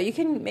cuter, though. You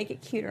can make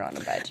it cuter on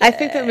a budget. I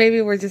think that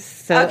maybe we're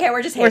just so. Okay,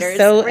 we're just haters. We're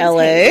so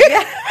LA.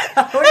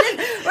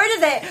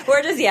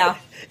 we're just, yeah.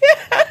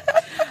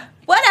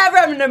 Whatever,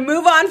 I'm going to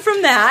move on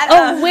from that.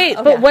 Oh, wait,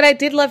 okay. But what I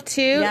did love,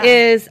 too,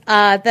 is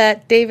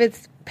that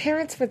David's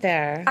parents were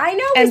there. I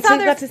know. And so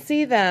we got to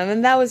see them,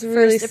 and that was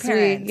really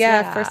sweet.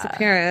 Yeah, first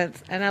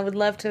appearance. And I would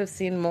love to have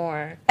seen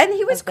more. And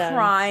he was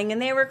crying,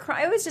 and they were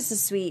crying. It was just a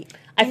sweet.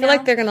 I feel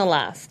like they're going to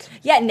last.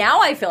 Yeah,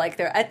 now I feel like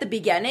they're at the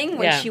beginning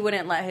when she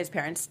wouldn't let his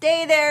parents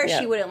stay there. Yeah.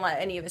 She wouldn't let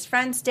any of his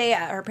friends stay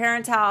at her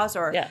parents' house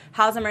or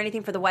house them or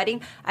anything for the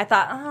wedding. I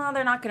thought, oh,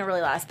 they're not going to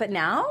really last. But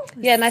now?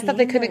 Yeah, and I thought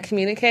they couldn't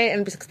communicate,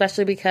 and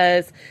especially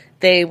because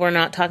they were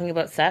not talking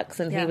about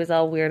sex, and he was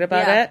all weird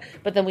about it.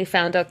 But then we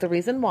found out the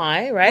reason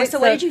why, right? So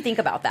what did you think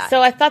about that?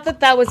 So I thought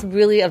that was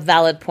really a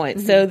valid point.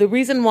 Mm-hmm. So the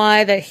reason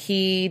why that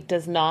he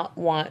does not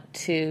want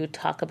to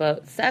talk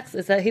about sex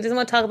is that he doesn't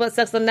want to talk about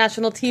sex on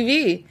national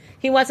TV.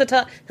 He wants to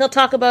talk. He'll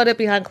talk about it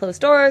behind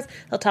closed doors.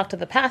 He'll talk to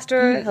the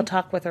pastor. Mm-hmm. He'll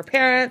talk with her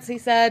parents, he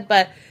said.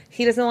 But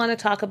he doesn't want to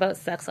talk about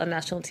sex on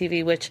national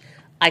TV, which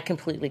I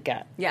completely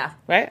get. Yeah.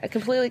 Right? I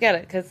completely get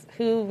it, because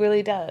who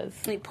really does?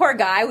 Like, poor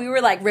guy. We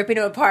were, like, ripping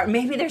him apart.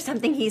 Maybe there's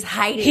something he's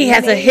hiding. He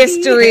has a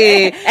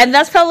history. And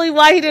that's probably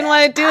why he didn't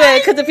want to do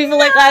it, because the people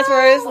like us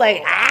were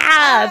like,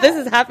 this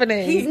is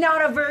happening. He's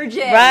not a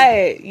virgin.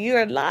 Right.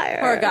 You're a liar.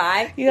 Poor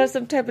guy. You have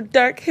some type of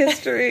dark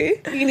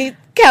history. You need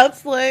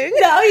counseling.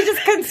 No, he's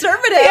just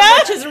conservative,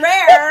 which is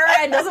rare,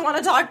 and doesn't want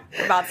to talk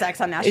about sex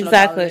on national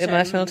television. Exactly,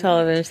 national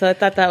television. So I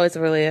thought that was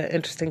really an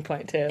interesting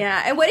point, too.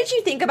 Yeah, and what did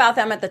you think about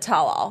them at the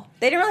tell-all?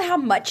 They didn't really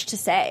have much to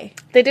say.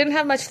 They didn't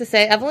have much to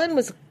say. Evelyn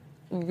was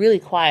really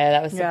quiet.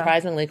 That was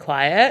surprisingly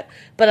quiet.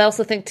 But I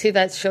also think, too,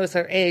 that shows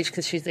her age,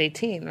 because she's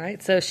 18,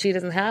 right? So she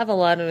doesn't have a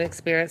lot of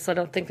experience, so I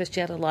don't think that she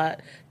had a lot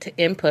to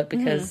input,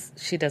 because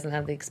she doesn't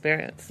have the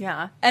experience.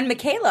 Yeah, and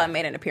Michaela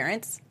made an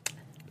appearance.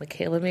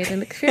 Michaela made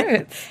an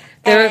appearance.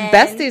 They were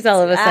besties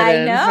all of a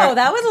sudden. I know.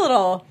 That was a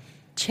little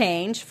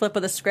change, flip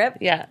of the script.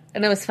 Yeah.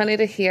 And it was funny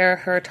to hear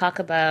her talk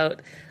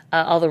about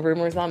all the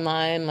rumors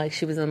online, like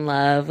she was in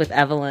love with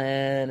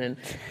Evelyn and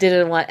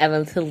didn't want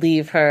Evelyn to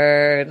leave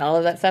her and all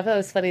of that stuff. It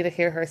was funny to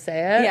hear her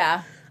say it.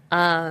 Yeah.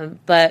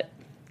 But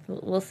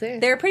we'll see.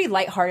 They were pretty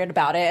lighthearted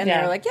about it, and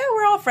they were like, yeah,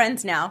 we're all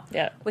friends now.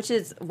 Yeah. Which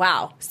is,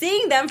 wow.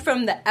 Seeing them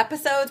from the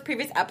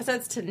previous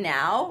episodes to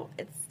now,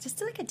 it's just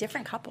like a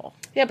different couple.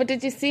 Yeah, but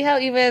did you see how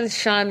even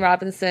Sean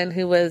Robinson,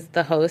 who was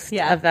the host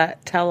of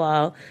that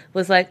tell-all,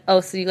 was like,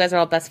 oh, so you guys are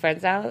all best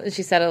friends now? And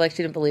she said it like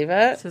she didn't believe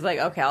it. So it was like,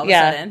 okay, all of a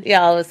sudden.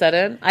 Yeah, all of a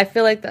sudden. I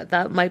feel like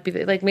that might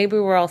be, like, maybe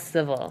we're all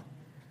civil.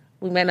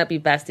 We might not be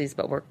besties,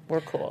 but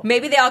we're cool.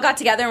 Maybe they all got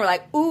together and were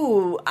like,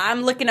 ooh,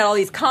 I'm looking at all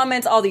these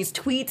comments, all these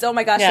tweets. Oh,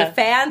 my gosh, the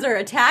fans are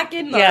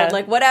attacking or,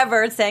 like,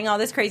 whatever, saying all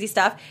this crazy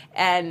stuff.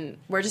 And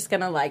we're just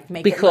going to, like,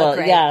 make it cool. Look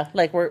great. Yeah,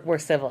 like, we're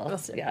civil.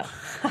 Yeah,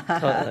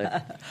 totally.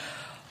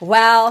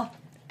 Well,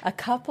 a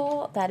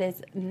couple that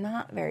is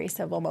not very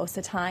civil most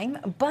of the time,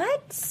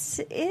 but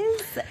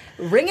is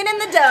ringing in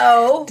the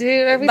dough.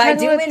 Dude, by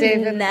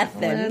doing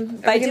nothing.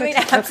 By doing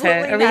absolutely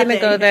nothing. Are we going to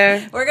go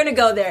there? We're going to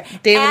go there.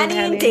 David Annie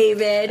and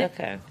David.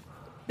 Okay.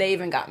 They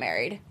even got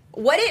married.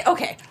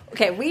 Okay,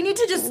 we need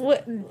to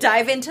just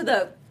dive into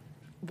the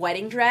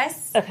wedding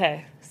dress.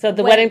 Okay. So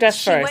the wedding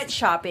dress first. She went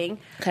shopping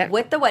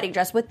with the wedding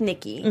dress with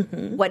Nikki.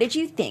 Mm-hmm. What did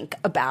you think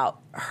about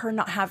her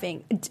not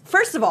having...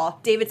 First of all,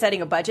 David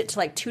setting a budget to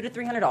like $200 to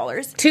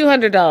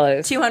 $300.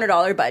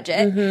 $200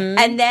 budget. Mm-hmm.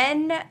 And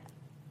then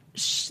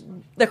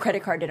the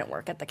credit card didn't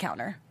work at the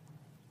counter.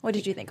 What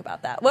did you think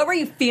about that? What were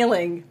you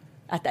feeling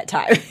at that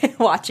time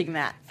watching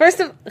that?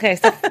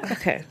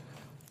 Okay.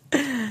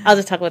 I'll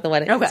just talk about the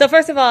wedding. Okay. So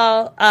first of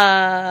all,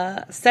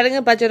 setting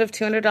a budget of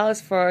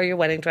 $200 for your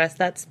wedding dress,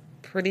 that's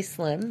pretty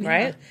slim,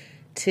 right?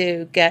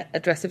 To get a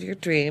dress of your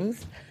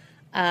dreams.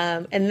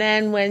 And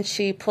then when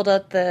she pulled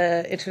out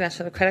the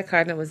international credit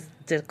card and it was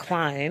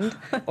declined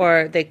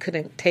or they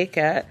couldn't take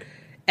it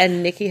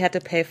and Nikki had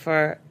to pay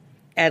for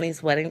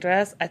Annie's wedding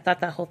dress, I thought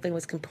that whole thing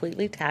was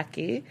completely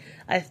tacky.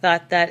 I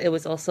thought that it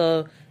was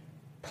also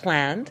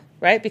planned,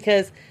 right?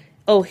 Because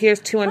oh,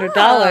 here's $200.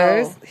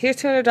 Oh. Here's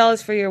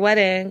 $200 for your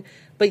wedding.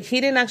 But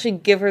he didn't actually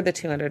give her the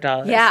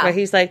 $200. Yeah. Right?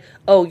 He's like,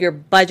 oh, your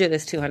budget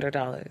is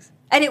 $200.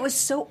 And it was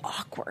so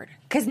awkward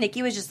because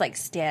Nikki was just like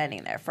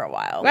standing there for a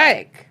while.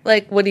 Right.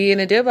 Like, what are you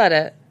going to do about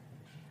it?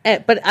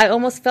 But I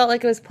almost felt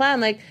like it was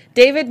planned. Like,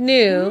 David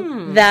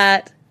knew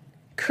that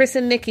Chris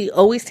and Nikki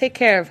always take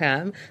care of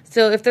him.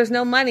 So if there's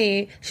no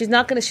money, she's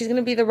going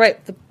to be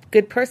the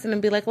good person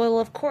and be like, well,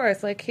 of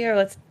course, like, here,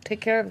 let's take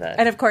care of this.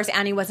 And of course,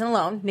 Annie wasn't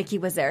alone. Nikki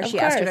was there. She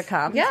asked her to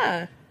come.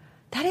 Yeah.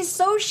 That is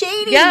so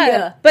shady.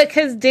 Yeah. But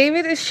because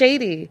David is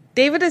shady.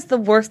 David is the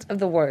worst of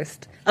the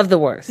worst of the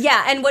worst.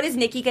 Yeah. And what is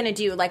Nikki going to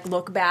do? Like,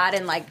 look bad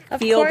and, like, Of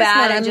feel course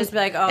bad not. and just be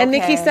like, oh, And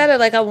Nikki said it,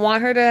 like, I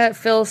want her to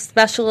feel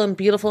special and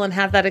beautiful and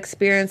have that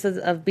experience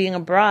of being a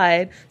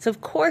bride. So, of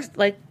course,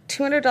 like,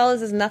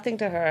 $200 is nothing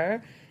to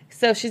her.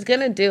 So she's going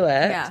to do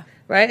it. Yeah.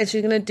 Right? And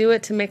she's going to do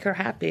it to make her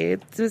happy.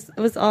 It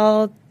was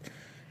all...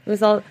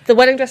 The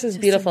wedding dress was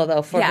beautiful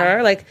though for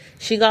her. Like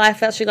I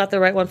felt she got the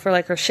right one for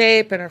like her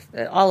shape and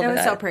her all of it. It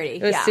was so pretty.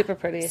 It was super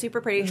pretty.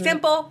 Super pretty.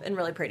 Simple and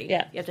really pretty.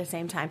 Yeah. At the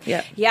same time.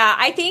 Yeah. Yeah,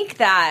 I think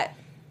that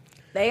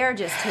they are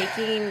just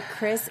taking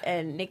Chris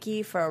and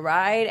Nikki for a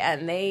ride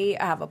and they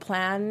have a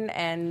plan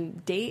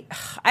and date.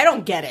 I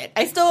don't get it.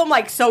 I still am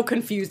like so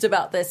confused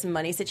about this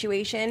money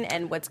situation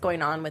and what's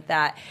going on with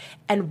that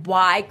and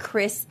why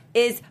Chris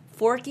is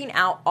forking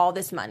out all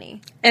this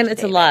money. And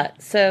it's a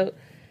lot. So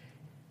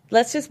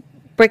let's just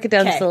break it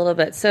down just a little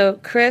bit. So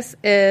Chris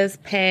is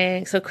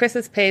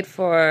paid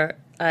for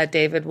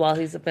David while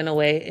he's been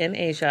away in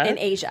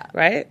Asia.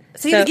 Right?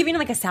 So he's giving him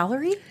like a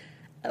salary?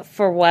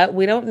 For what?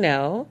 We don't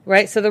know.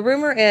 Right? So the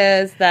rumor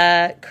is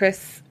that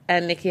Chris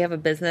and Nikki have a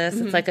business.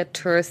 It's like a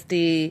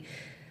touristy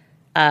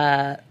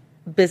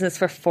business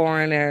for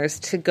foreigners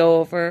to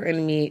go over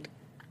and meet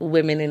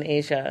women in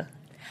Asia.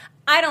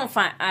 I don't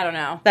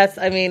know.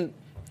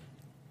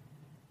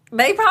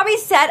 They probably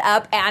set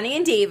up Annie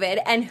and David,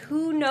 and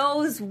who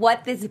knows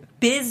what this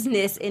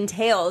business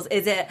entails.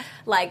 Is it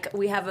like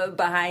we have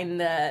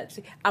I'm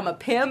a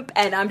pimp,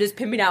 and I'm just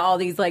pimping out all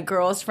these like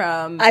girls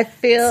from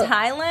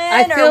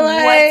Thailand? Or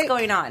what's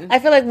going on? I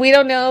feel like we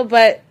don't know,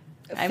 but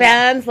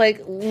fans,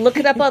 like, look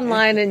it up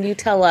online and you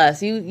tell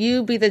us.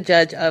 You be the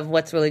judge of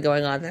what's really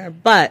going on there.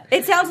 But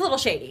it sounds a little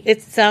shady.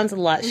 It sounds a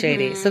lot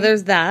shady. So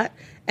there's that.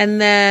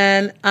 And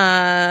then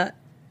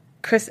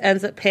Chris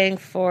ends up paying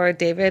for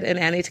David and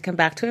Annie to come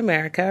back to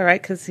America,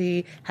 right? Because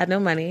he had no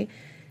money.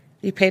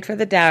 He paid for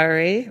the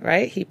dowry,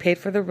 right? He paid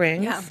for the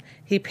rings. Yeah.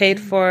 He paid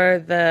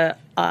for the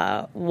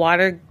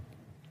water...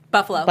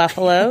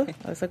 Buffalo.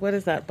 I was like, what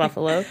is that?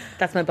 Buffalo?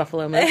 That's my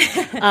buffalo move.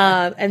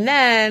 And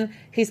then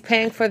he's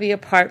paying for the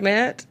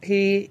apartment.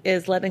 He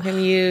is letting him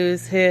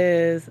use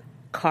his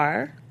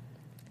car.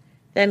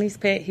 Then he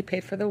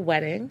paid for the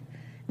wedding.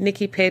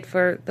 Nikki paid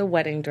for the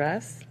wedding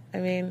dress. I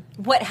mean...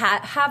 What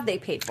have they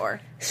paid for?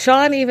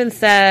 Sean even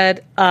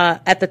said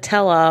at the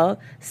tell-all,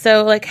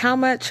 so, like, how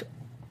much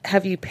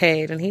have you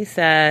paid? And he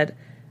said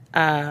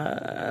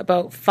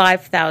about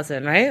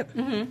 $5,000, right?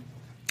 Mm-hmm.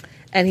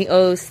 And he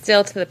owes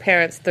still to the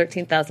parents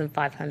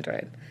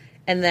 $13,500.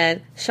 And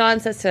then Sean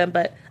says to him,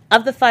 but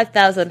of the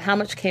 $5,000, how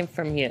much came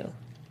from you?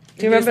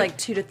 Do you remember? Like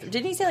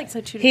didn't he say like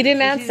 2 to 3? He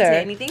didn't answer. He didn't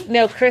say anything?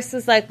 No, Chris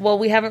was like, well,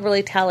 we haven't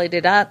really tallied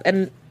it up.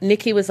 And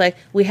Nikki was like,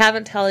 we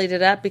haven't tallied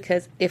it up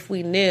because if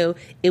we knew,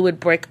 it would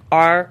break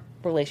our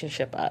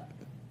relationship up.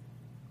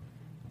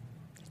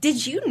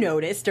 Did you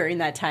notice during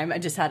that time, I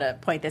just had to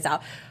point this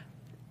out,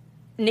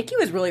 Nikki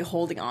was really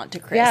holding on to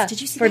Chris. Yeah, did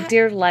you see for that?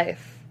 dear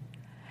life.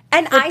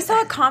 And I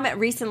saw a comment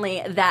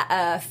recently that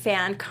a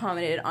fan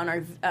commented on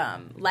our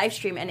live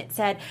stream, and it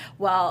said,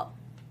 well,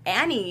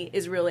 Annie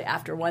is really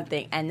after one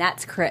thing, and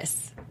that's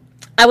Chris.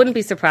 I wouldn't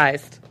be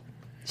surprised.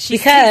 She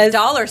sees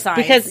dollar signs.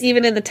 Because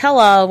even in the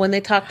tell-all, when they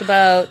talked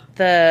about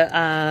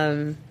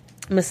the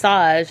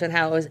massage and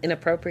how it was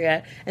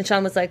inappropriate, and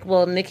Sean was like,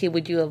 well, Nikki,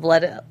 would you have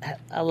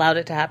allowed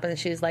it to happen? And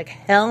she was like,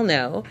 hell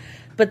no.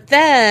 But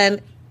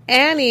then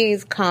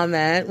Annie's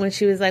comment when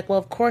she was like, well,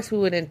 of course we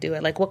wouldn't do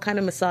it. Like, what kind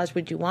of massage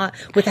would you want?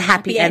 With a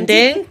happy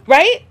ending?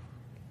 Right?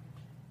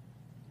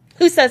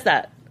 Who says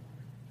that?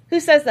 Who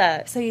says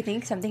that? So you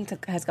think something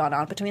has gone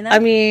on between them? I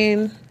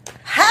mean...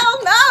 Hell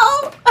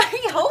no!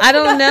 I hope I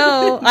don't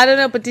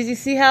know. But did you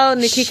see how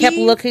Nikki kept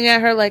looking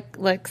at her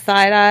like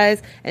side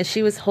eyes, and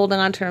she was holding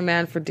on to her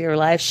man for dear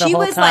life the whole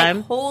time? She was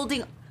like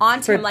holding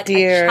on to him like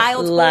a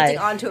child holding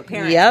on to a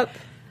parent.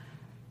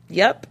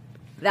 Yep.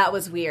 That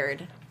was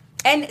weird.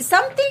 And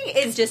something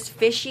is just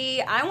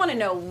fishy. I want to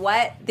know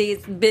what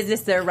these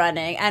business they're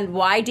running and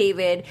why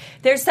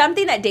there's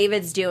something that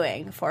David's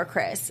doing for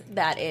Chris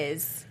that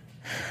is...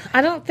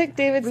 I don't think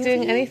David's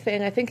doing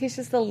anything. I think he's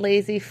just a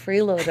lazy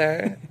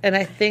freeloader. And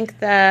I think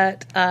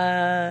that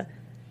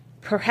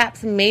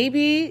perhaps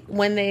maybe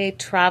when they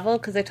travel,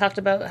 because they talked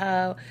about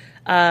how,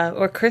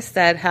 or Chris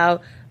said how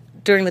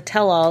during the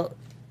tell-all,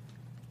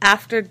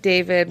 after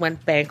David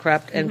went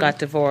bankrupt and got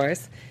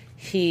divorced,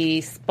 he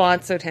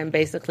sponsored him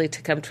basically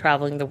to come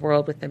traveling the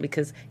world with him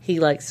because he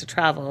likes to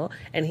travel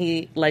and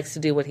he likes to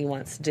do what he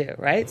wants to do,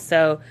 right?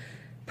 So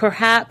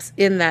perhaps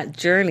in that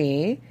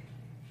journey...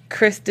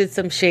 Chris did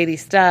some shady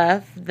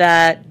stuff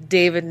that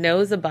David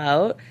knows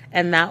about,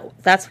 and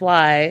that's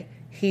why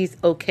he's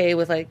okay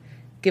with like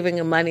giving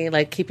him money,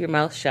 like keep your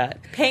mouth shut,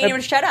 paying him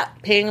to shut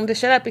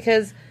up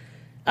because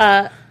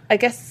I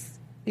guess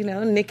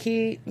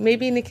Nikki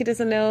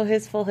doesn't know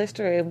his full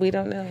history. We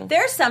don't know.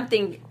 There's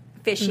something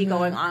fishy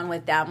going on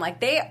with them.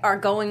 Like, they are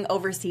going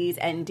overseas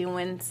and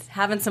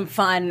having some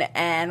fun,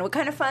 and what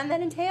kind of fun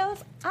that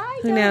entails,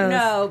 I don't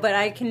know, but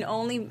I can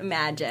only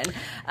imagine.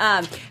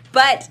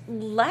 But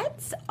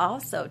let's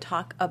also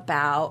talk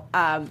about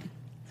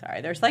sorry,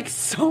 there's like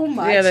so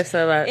much, there's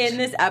so much in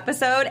this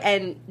episode,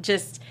 and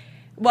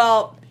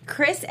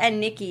Chris and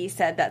Nikki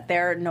said that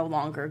they're no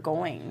longer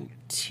going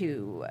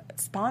to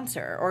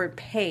sponsor or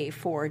pay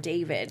for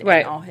David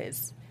and all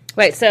his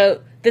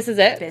so this is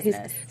it.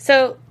 Business.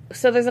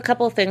 So there's a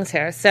couple of things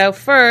here. So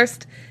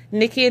first,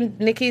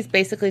 Nikki's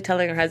basically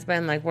telling her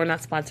husband, like, we're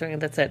not sponsoring.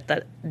 That's it.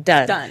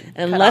 Done.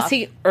 Unless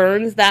he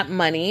earns that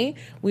money,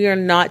 we are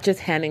not just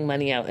handing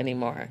money out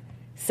anymore.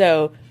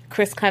 So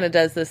Chris kind of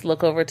does this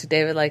look over to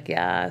David like,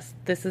 yes,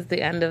 this is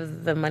the end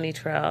of the money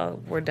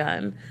trail. We're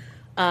done.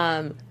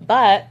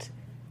 But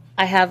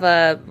I have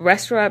a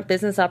restaurant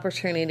business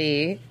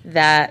opportunity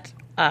that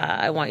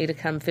I want you to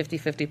come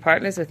 50-50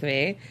 partners with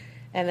me.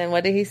 And then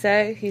what did he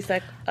say? He's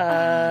like,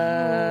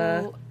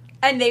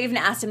 And they even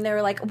asked him, they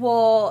were like,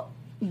 well,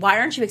 why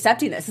aren't you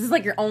accepting this? This is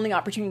like your only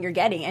opportunity you're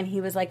getting. And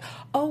he was like,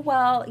 oh,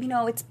 well,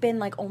 it's been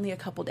like only a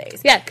couple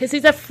days. Yeah, because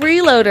he's a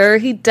freeloader.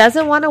 He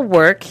doesn't want to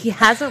work. He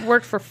hasn't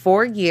worked for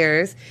 4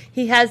 years.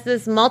 He has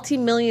this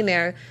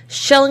multimillionaire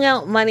shelling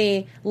out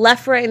money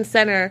left, right, and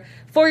center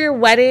for your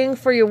wedding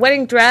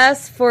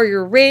dress, for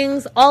your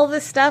rings, all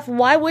this stuff.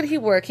 Why would he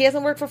work? He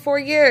hasn't worked for 4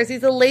 years.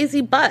 He's a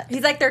lazy butt.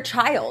 He's like their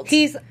child.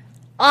 He's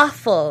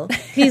awful.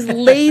 He's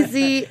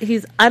lazy.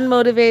 He's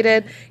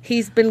unmotivated.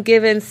 He's been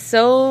given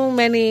so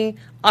many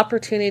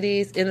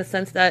opportunities in the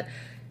sense that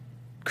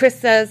Chris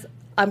says,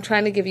 I'm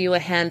trying to give you a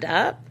hand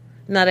up,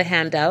 not a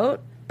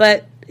handout.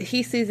 But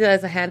he sees it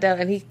as a handout,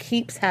 and he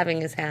keeps having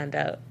his hand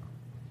out.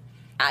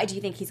 Do you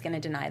think he's going to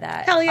deny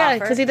that? Hell yeah,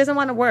 because he doesn't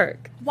want to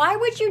work. Why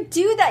would you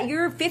do that?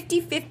 You're a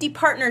 50-50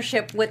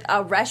 partnership with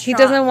a restaurant.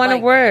 He doesn't want to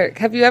work.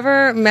 Have you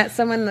ever met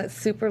someone that's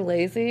super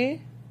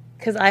lazy?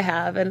 Because I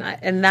have, and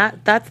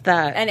that's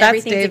that. And that's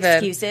everything's David.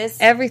 Excuses?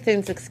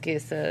 Everything's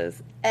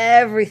excuses.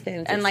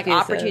 Everything's and, like,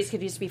 excuses. opportunities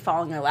could just be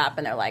falling in their lap,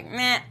 and they're like,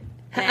 meh.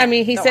 I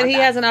mean, he said he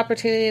has an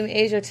opportunity in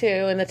Asia, too,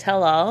 in the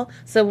tell-all.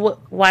 So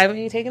why haven't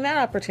you taken that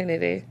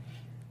opportunity?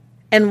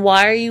 And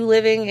why are you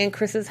living in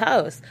Chris's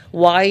house?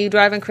 Why are you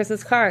driving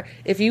Chris's car?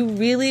 If you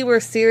really were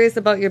serious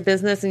about your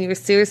business and you were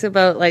serious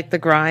about, like, the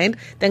grind,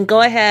 then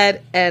go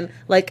ahead and,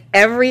 like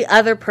every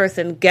other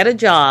person, get a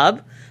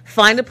job,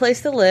 find a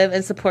place to live,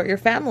 and support your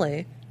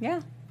family. Yeah.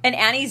 And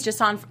Annie's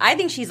just on, I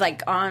think she's,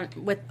 like, on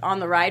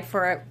the ride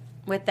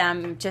with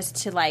them just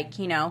to, like,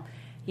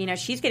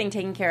 she's getting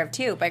taken care of,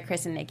 too, by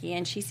Chris and Nikki,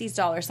 and she sees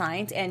dollar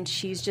signs, and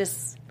she's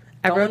just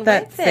I wrote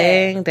that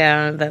thing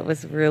down that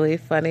was really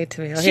funny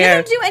to me. She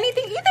doesn't do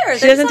anything either.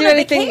 She doesn't do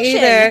anything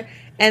either.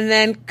 And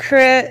then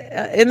Chris,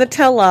 in the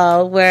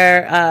tell-all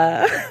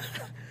where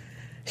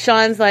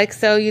Sean's like,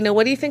 so,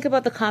 what do you think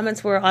about the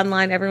comments where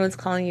online everyone's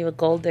calling you a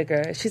gold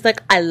digger? She's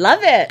like, I love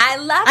it. I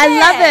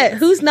love it.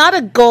 Who's not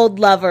a gold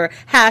lover?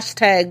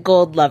 #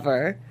 gold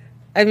lover.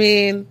 I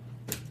mean,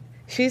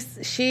 she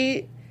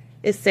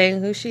is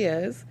saying who she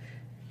is.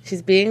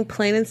 She's being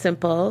plain and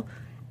simple,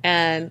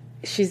 and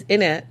she's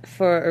in it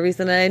for a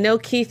reason. And I know,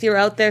 Keith, you're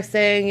out there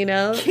saying,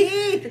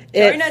 Keith,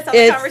 join us on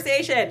the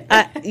conversation.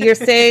 You're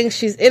saying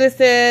she's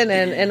innocent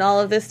and all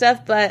of this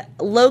stuff, but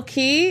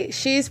low-key,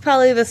 she's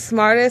probably the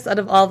smartest out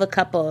of all the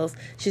couples.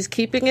 She's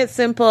keeping it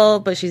simple,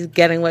 but she's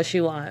getting what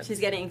she wants. She's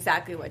getting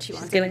exactly what she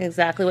wants. She's getting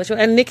exactly what she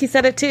wants. And Nikki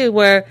said it, too,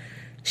 where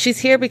she's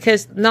here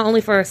because not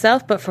only for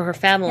herself, but for her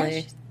family.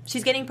 Yeah,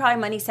 she's getting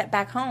probably money sent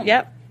back home.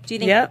 Yep. Do you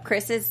think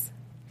Chris is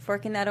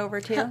forking that over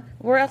too?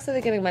 Where else are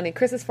they getting money?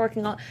 Chris is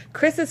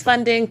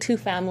funding 2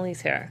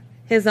 families here,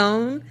 his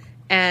own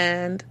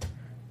and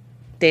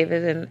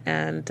David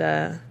and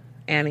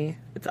Annie.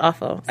 It's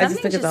awful. I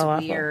just think it's all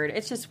awful. Weird.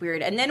 It's just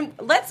weird. And then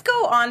let's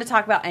go on to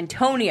talk about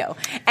Antonio.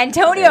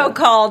 Antonio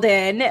called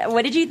in.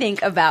 What did you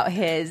think about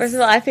his? First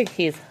of all, I think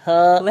he's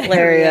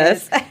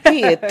hilarious.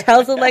 He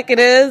tells it like it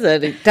is,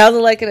 and he tells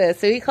it like it is.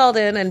 So he called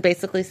in and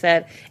basically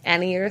said,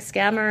 Annie, you're a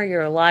scammer,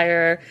 you're a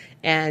liar,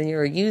 and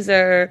you're a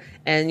user,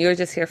 and you're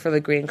just here for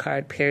the green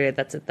card, period.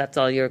 That's it. That's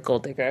all. You're a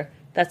gold digger.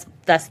 That's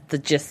the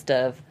gist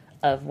of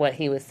what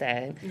he was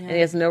saying. Yeah. And he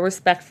has no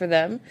respect for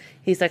them.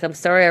 He's like, I'm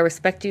sorry, I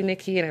respect you,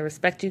 Nikki, and I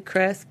respect you,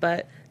 Chris,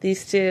 but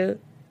these two,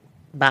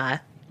 bye.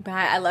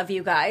 Bye. I love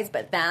you guys,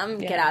 but them,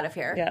 get out of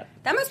here. Yeah.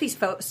 That must be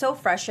so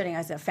frustrating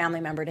as a family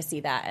member to see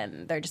that,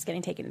 and they're just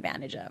getting taken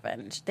advantage of,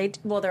 and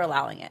they're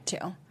allowing it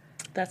too.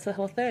 That's the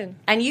whole thing.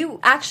 And you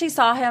actually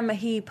saw him,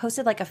 he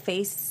posted like a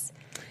Facebook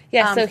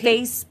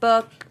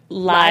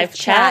live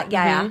chat.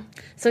 Yeah, mm-hmm.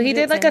 yeah. So he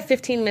did like a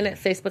 15-minute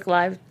Facebook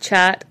live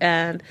chat,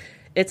 and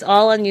It's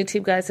all on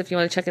YouTube, guys. If you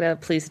want to check it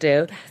out, please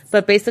do. Yes.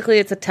 But basically,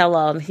 it's a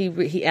tell-all. And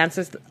he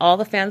answers all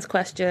the fans'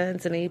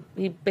 questions, and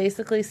he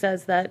basically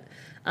says that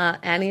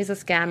Annie's a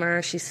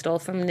scammer. She stole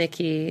from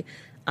Nikki.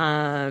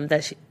 All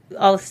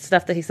the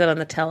stuff that he said on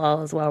the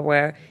tell-all as well,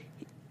 where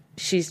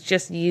she's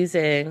just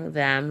using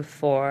them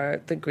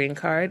for the green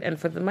card and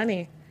for the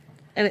money.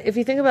 And if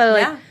you think about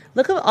it,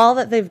 look at all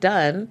that they've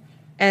done,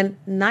 and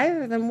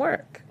neither of them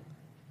work.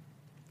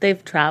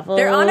 They've traveled.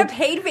 They're on a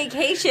paid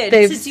vacation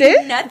to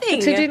do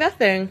nothing. To do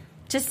nothing.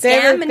 Just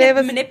scam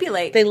and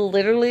manipulate. They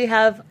literally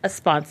have a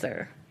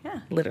sponsor. Yeah.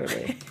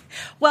 Literally.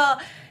 Well,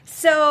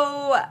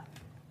 so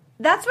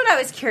that's what I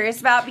was curious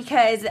about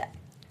because...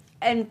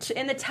 And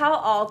in the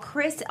tell-all,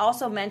 Chris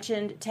also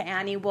mentioned to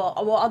Annie, well,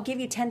 I'll give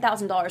you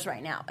 $10,000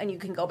 right now, and you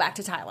can go back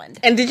to Thailand.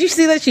 And did you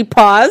see that she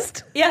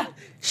paused? Yeah.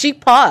 She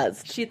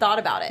paused. She thought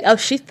about it. Oh,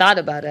 she thought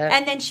about it.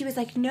 And then she was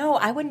like, no,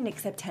 I wouldn't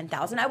accept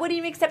 $10,000. I wouldn't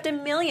even accept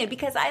 $1 million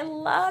because I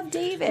love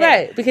David.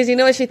 Right, because you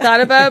know what she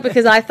thought about?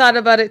 Because I thought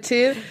about it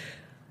too.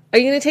 Are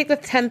you going to take the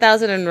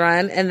 $10,000 and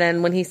run, and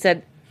then when he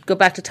said, go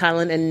back to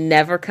Thailand and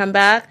never come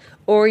back?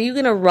 Or are you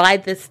going to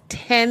ride this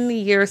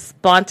 10-year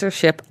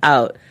sponsorship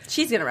out?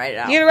 She's going to write it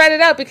out. You're going to write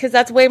it out because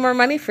that's way more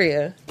money for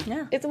you.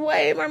 Yeah. It's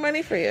way more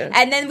money for you.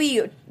 And then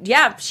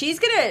she's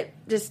going to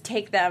just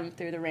take them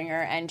through the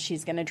ringer and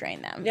she's going to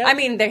drain them. Yep. I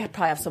mean, they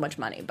probably have so much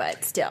money,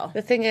 but still.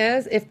 The thing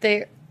is, if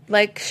they,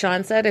 like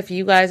Sean said, if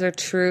you guys are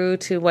true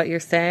to what you're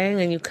saying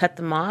and you cut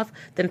them off,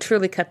 then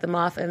truly cut them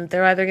off and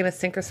they're either going to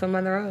sink or swim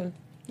on their own.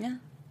 Yeah.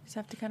 Just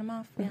have to cut them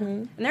off. Yeah. Mm-hmm.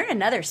 And they're in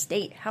another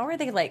state. How are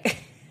they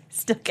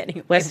still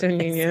getting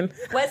Western Union.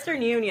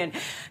 Western Union.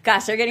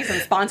 Gosh, they're getting some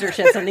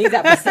sponsorships on these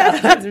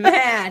episodes,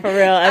 man. For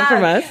real, and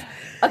from us.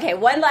 Okay,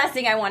 one last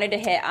thing I wanted to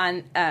hit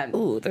on.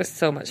 There's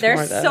so much more,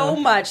 though. There's so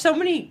much. So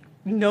many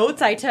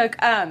notes I took.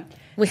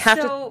 We have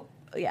to...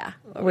 Yeah.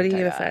 What are you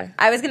going to say?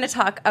 I was going to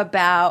talk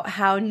about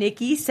how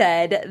Nikki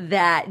said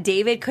that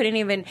David couldn't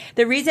even...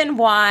 The reason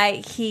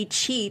why he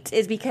cheats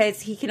is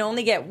because he can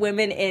only get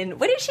women in...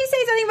 What did she say?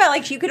 Something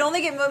about, you could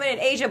only get women in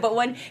Asia, but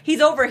when he's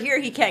over here,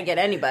 he can't get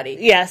anybody.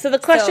 Yeah, so the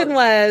question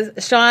was...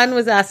 Sean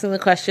was asking the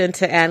question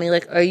to Annie,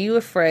 are you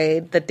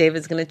afraid that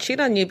David's going to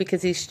cheat on you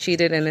because he's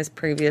cheated in his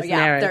previous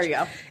marriage? There you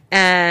go.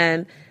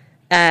 And...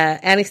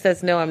 Annie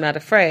says, no, I'm not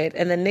afraid.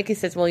 And then Nikki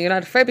says, well, you're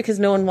not afraid because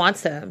no one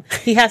wants him.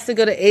 He has to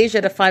go to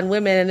Asia to find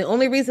women. And the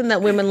only reason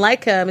that women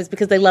like him is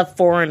because they love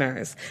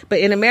foreigners.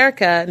 But in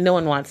America, no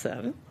one wants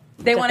him.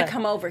 They want to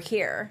come over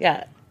here.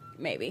 Yeah.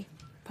 Maybe.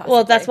 Possibly.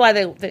 Well, that's why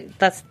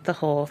that's the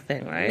whole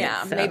thing, right?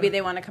 Yeah, so. Maybe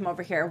they want to come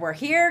over here. We're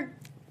here.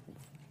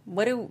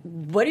 What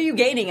are you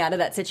gaining out of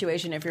that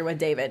situation if you're with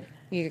David?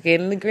 You're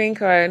getting the green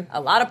card. A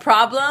lot of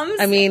problems.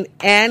 I mean,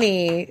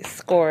 Annie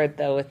scored,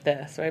 though, with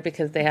this, right?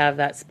 Because they have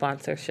that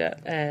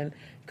sponsorship. And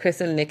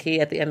Chris and Nikki,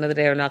 at the end of the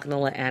day, are not going to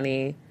let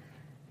Annie,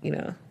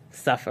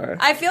 suffer.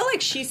 I feel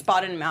like she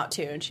spotted him out,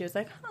 too. And she was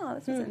like,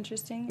 this is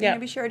interesting. Yeah.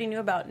 Maybe she already knew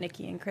about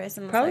Nikki and Chris.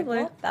 And was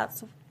probably.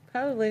 that's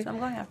probably. what I'm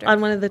going after. On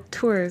one of the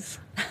tours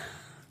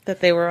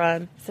that they were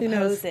on.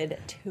 Supposed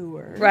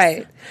tours.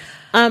 Right.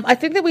 I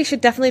think that we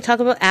should definitely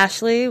talk about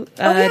Ashley,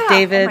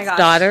 David's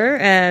daughter.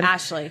 And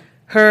Ashley.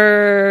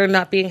 Her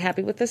not being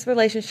happy with this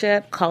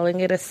relationship, calling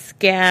it a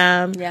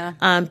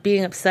scam,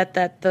 being upset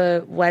that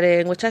the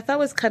wedding, which I thought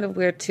was kind of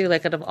weird too,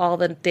 out of all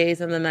the days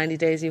in the 90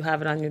 days, you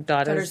have it on your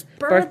daughter's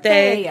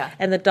birthday,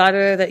 and the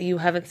daughter that you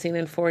haven't seen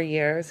in 4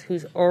 years,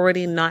 who's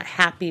already not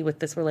happy with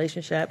this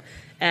relationship,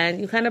 and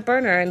you kind of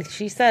burn her, and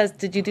she says,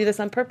 did you do this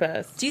on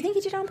purpose? Do you think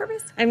he did it on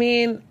purpose? I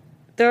mean,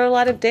 there are a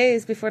lot of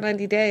days before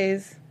 90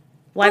 days.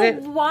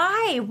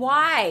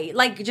 Why?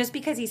 Just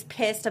because he's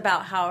pissed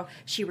about how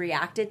she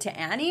reacted to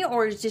Annie,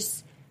 or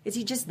is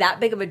he just that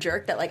big of a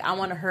jerk that I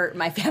want to hurt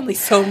my family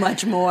so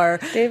much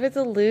more? David's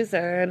a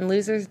loser, and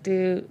losers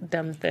do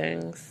dumb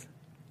things.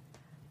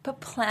 But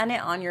plan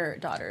it on your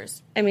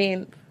daughters. I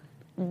mean,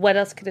 what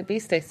else could it be,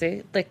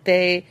 Stacey?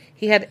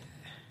 He had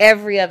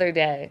every other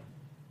day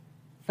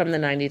from the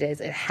 90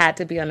 days. It had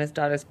to be on his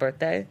daughter's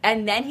birthday.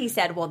 And then he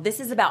said, well, this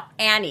is about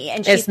Annie.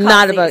 And it's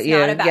not about you.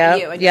 It's not about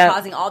you. And you're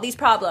causing all these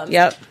problems.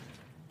 Yep.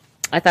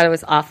 I thought it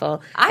was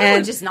awful. I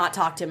would just not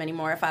talk to him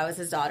anymore if I was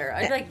his daughter.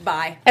 I'd be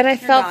bye. And I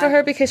felt for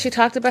her because she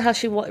talked about how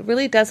she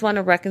really does want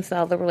to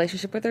reconcile the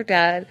relationship with her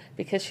dad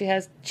because she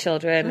has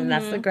children and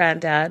that's the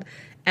granddad.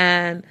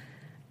 And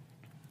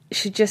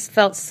she just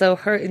felt so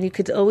hurt. And you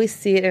could always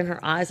see it in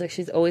her eyes.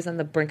 She's always on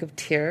the brink of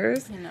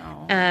tears. I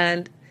know.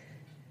 And...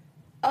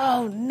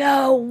 oh,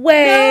 no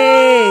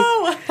way.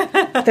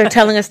 No! They're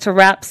telling us to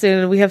wrap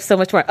soon. We have so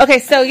much more. Okay,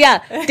 so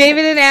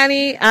David and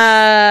Annie.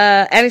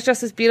 Annie's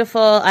dress is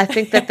beautiful. I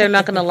think that they're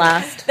not going to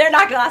last. They're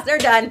not going to last. They're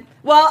done.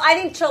 Well, I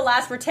think she'll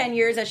last for 10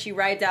 years as she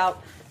rides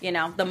out,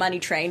 the money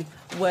train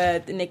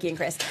with Nikki and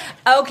Chris.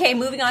 Okay,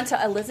 moving on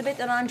to Elizabeth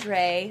and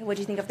Andre. What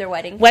do you think of their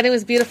wedding? Wedding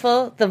was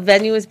beautiful. The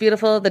venue was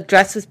beautiful. The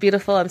dress was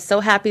beautiful. I'm so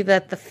happy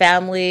that the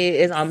family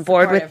is on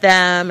board with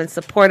them and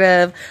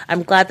supportive.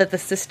 I'm glad that the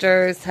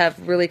sisters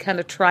have really kind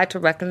of tried to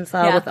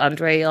reconcile with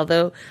Andre,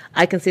 although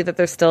I can see that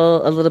there's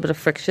still a little bit of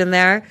friction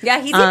there.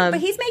 Yeah, but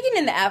he's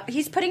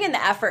putting in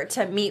the effort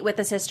to meet with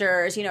the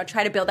sisters,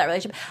 try to build that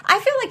relationship. I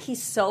feel like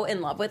he's so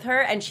in love with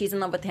her and she's in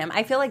love with him.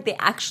 I feel like they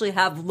actually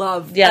have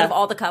love out of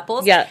all the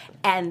couples. Yeah.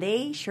 And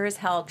they sure as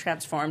hell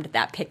transformed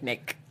that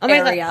picnic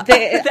area.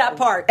 That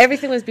part.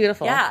 Everything was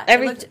beautiful. Yeah,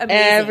 it looked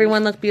amazing.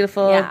 Everyone looked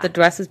beautiful. Yeah. The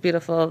dress was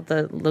beautiful.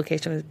 The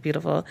location was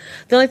beautiful.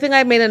 The only thing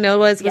I made a note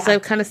was I'm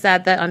kind of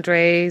sad that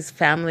Andre's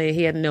family,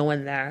 he had no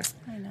one there.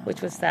 Which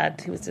was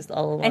sad. He was just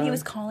all alone. And he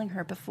was calling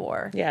her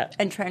before. Yeah.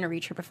 And trying to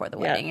reach her before the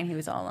wedding, and he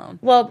was all alone.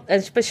 Well,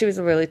 but she was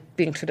really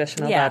being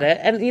traditional about it.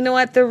 And you know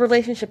what? Their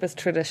relationship is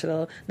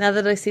traditional. Now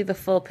that I see the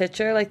full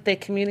picture, like, they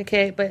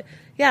communicate. But,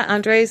 yeah,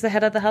 Andre's the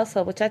head of the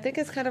household, which I think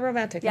is kind of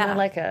romantic. Yeah. And I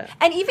like it.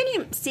 And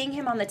even seeing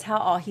him on the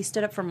tell-all, he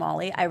stood up for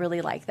Molly. I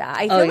really like that.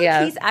 I feel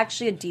like he's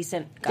actually a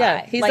decent guy.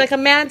 Yeah, he's like a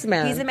man's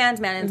man. He's a man's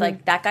man. And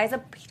like, that guy's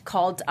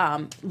called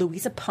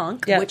Louis a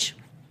punk, which...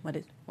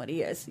 What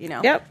he is,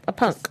 Yep, a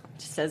punk.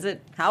 Just says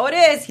it how it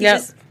is. He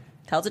just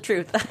tells the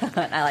truth.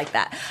 I like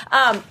that.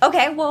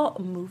 Okay, well,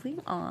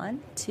 moving on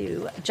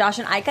to Josh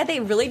and Ika. They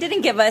really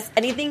didn't give us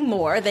anything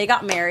more. They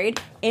got married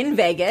in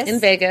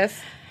Vegas.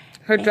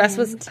 Her dress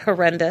was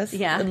horrendous.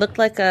 Yeah. It looked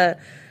like a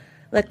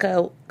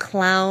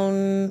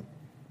clown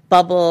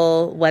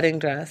bubble wedding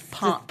dress.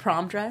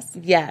 Prom dress?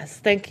 Yes,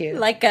 thank you.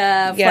 Like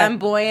a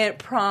flamboyant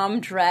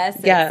prom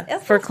dress.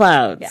 It's for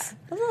clowns. Yeah,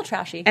 it was a little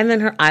trashy. And then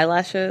her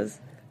eyelashes.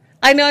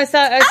 I know. I like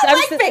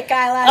fake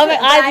eyelashes.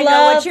 I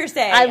know what you're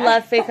saying. I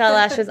love fake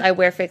eyelashes. I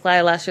wear fake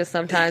eyelashes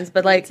sometimes,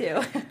 but like,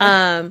 too.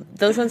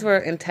 Those ones were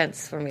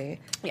intense for me.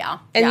 Yeah.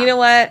 And you know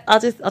what? I'll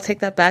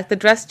take that back. The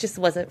dress just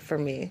wasn't for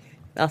me.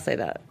 I'll say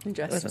that. The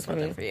dress just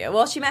wasn't for you.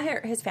 Well, she met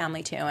his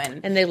family too,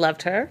 and they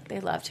loved her.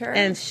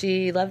 And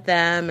she loved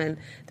them, and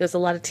there was a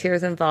lot of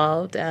tears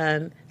involved,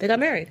 and they got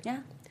married. Yeah.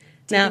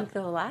 Do you think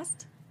they'll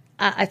last?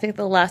 I think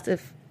they'll last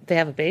if they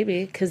have a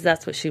baby, because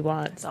that's what she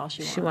wants. That's all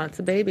she wants. She wants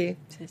a baby.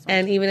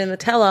 And even in the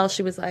tell-all,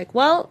 she was like,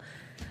 well,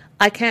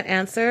 I can't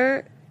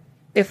answer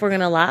if we're going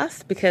to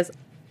last because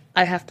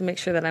I have to make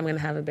sure that I'm going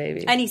to have a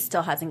baby. And he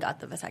still hasn't got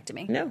the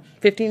vasectomy. No.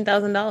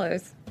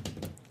 $15,000.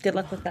 Good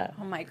luck with that.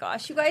 Oh, my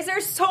gosh. You guys,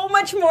 there's so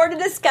much more to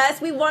discuss.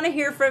 We want to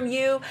hear from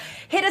you.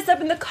 Hit us up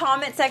in the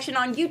comment section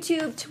on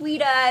YouTube.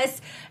 Tweet us.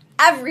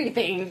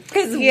 Everything,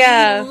 because we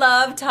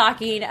love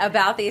talking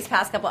about these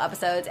past couple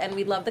episodes, and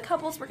we love the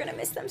couples. We're going to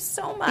miss them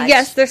so much.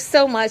 Yes, there's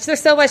so much.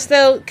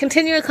 So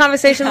continue a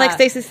conversation like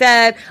Stacey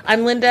said.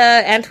 I'm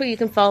Linda Antwi. You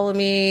can follow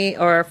me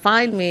or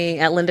find me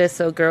at Linda Is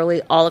So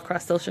Girly all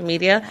across social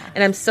media,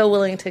 and I'm so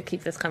willing to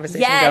keep this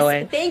conversation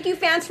going. Thank you,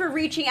 fans, for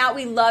reaching out.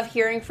 We love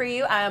hearing from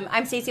you.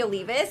 I'm Stacey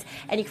Olivas,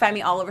 and you can find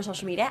me all over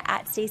social media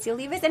at Stacey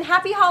Olivas, and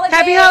happy holidays.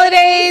 Happy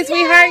holidays. Yay.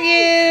 We heart you.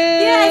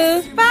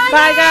 Yes.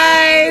 Bye,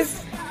 guys.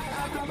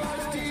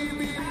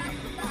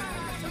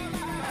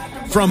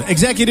 From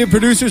executive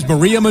producers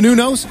Maria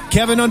Menounos,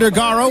 Kevin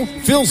Undergaro,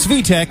 Phil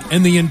Svitek,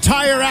 and the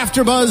entire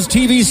AfterBuzz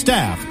TV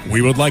staff,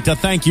 we would like to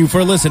thank you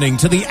for listening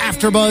to the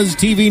AfterBuzz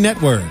TV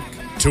network.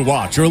 To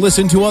watch or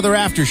listen to other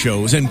after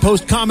shows and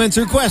post comments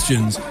or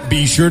questions,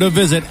 be sure to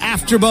visit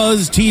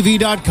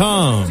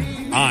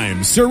AfterBuzzTV.com.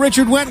 I'm Sir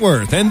Richard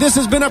Wentworth, and this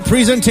has been a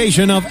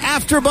presentation of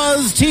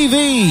AfterBuzz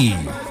TV.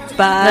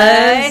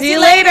 Bye. See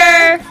you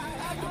later.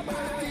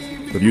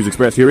 The views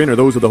expressed herein are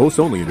those of the hosts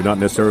only and do not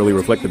necessarily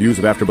reflect the views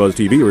of AfterBuzz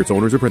TV or its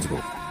owners or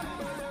principals.